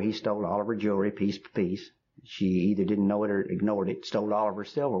the story. He stole all of her jewelry piece by piece. She either didn't know it or ignored it. Stole all of her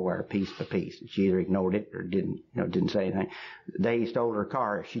silverware piece by piece. She either ignored it or didn't say anything. The day he stole her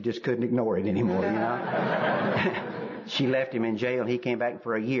car, she just couldn't ignore it anymore, you know. She left him in jail, and he came back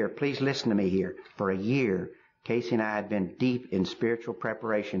for a year. Please listen to me here. For a year, Casey and I had been deep in spiritual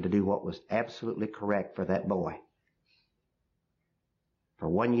preparation to do what was absolutely correct for that boy. For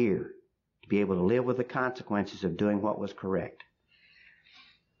 1 year, to be able to live with the consequences of doing what was correct.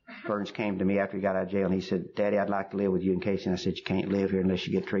 Burns came to me after he got out of jail, and he said, Daddy, I'd like to live with you and Casey. And I said, you can't live here unless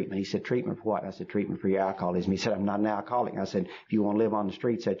you get treatment. He said, treatment for what? I said, treatment for your alcoholism. He said, I'm not an alcoholic. I said, if you want to live on the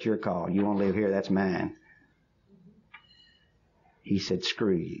streets, that's your call. You want to live here, that's mine. He said,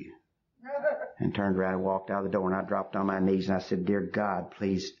 screw you. And turned around and walked out the door, and I dropped on my knees, and I said, Dear God,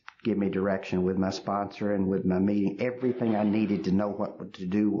 please give me direction with my sponsor and with my meeting, everything I needed to know what to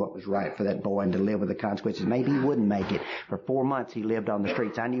do, what was right for that boy, and to live with the consequences. Maybe he wouldn't make it. For 4 months, he lived on the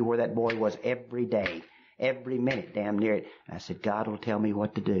streets. I knew where that boy was every day, every minute, damn near it. And I said, God will tell me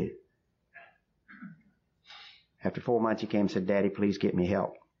what to do. After 4 months, he came and said, Daddy, please get me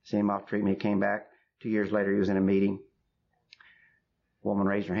help. Sent him off treatment. He came back. 2 years later, he was in a meeting. A woman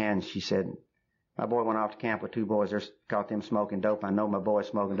raised her hand. She said, my boy went off to camp with 2 boys. They caught them smoking dope. I know my boy's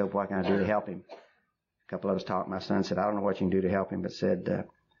smoking dope. What can I do to help him? A couple of us talked. My son said, I don't know what you can do to help him, but said,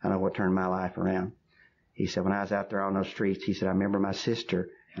 I know what turned my life around. He said, when I was out there on those streets, he said, I remember my sister,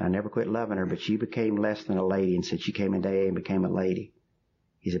 and I never quit loving her, but she became less than a lady, and said she came into AA and became a lady.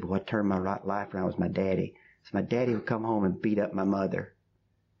 He said, but what turned my life around was my daddy. So my daddy would come home and beat up my mother.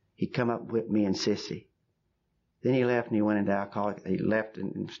 He'd come up with me and Sissy. Then he left and he went into alcoholic. He left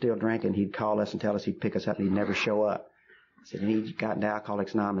and still drinking. He'd call us and tell us he'd pick us up and he'd never show up. Said, and he got into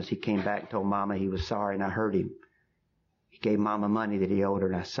Alcoholics Anonymous. He came back and told Mama he was sorry, and I heard him. He gave Mama money that he owed her,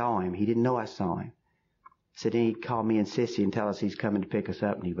 and I saw him. He didn't know I saw him. Said, then he'd call me and Sissy and tell us he's coming to pick us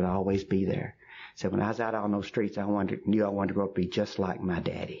up, and he would always be there. Said, when I was out on those streets, I knew I wanted to grow up to be just like my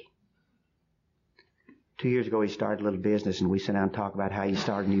daddy. 2 years ago, he started a little business, and we sat down and talked about how he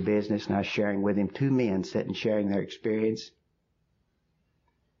started a new business, and I was sharing with him 2 men sitting sharing their experience.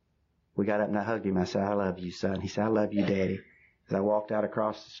 We got up and I hugged him. I said, I love you, son. He said, I love you, Daddy. As I walked out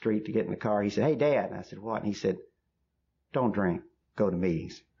across the street to get in the car, he said, hey, Dad. And I said, what? And he said, don't drink. Go to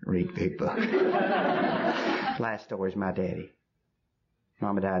meetings. Read big book. Last story is my daddy.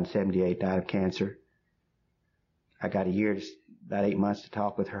 Mama died in 78, died of cancer. I got a year, about 8 months to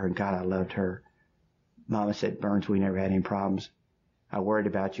talk with her, and God, I loved her. Mama said, Burns, we never had any problems. I worried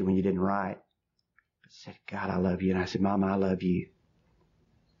about you when you didn't write. I said, God, I love you. And I said, Mama, I love you.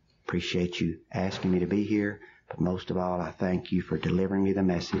 Appreciate you asking me to be here. But most of all, I thank you for delivering me the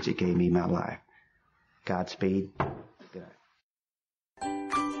message that gave me my life. Godspeed. Good night.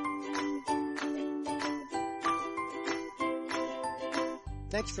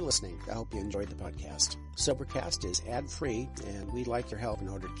 Thanks for listening. I hope you enjoyed the podcast. Sobercast is ad-free, and we'd like your help in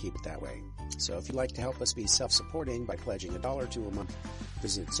order to keep it that way. So if you'd like to help us be self-supporting by pledging $1 or $2 a month,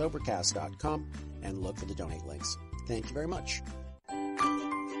 visit Sobercast.com and look for the donate links. Thank you very much.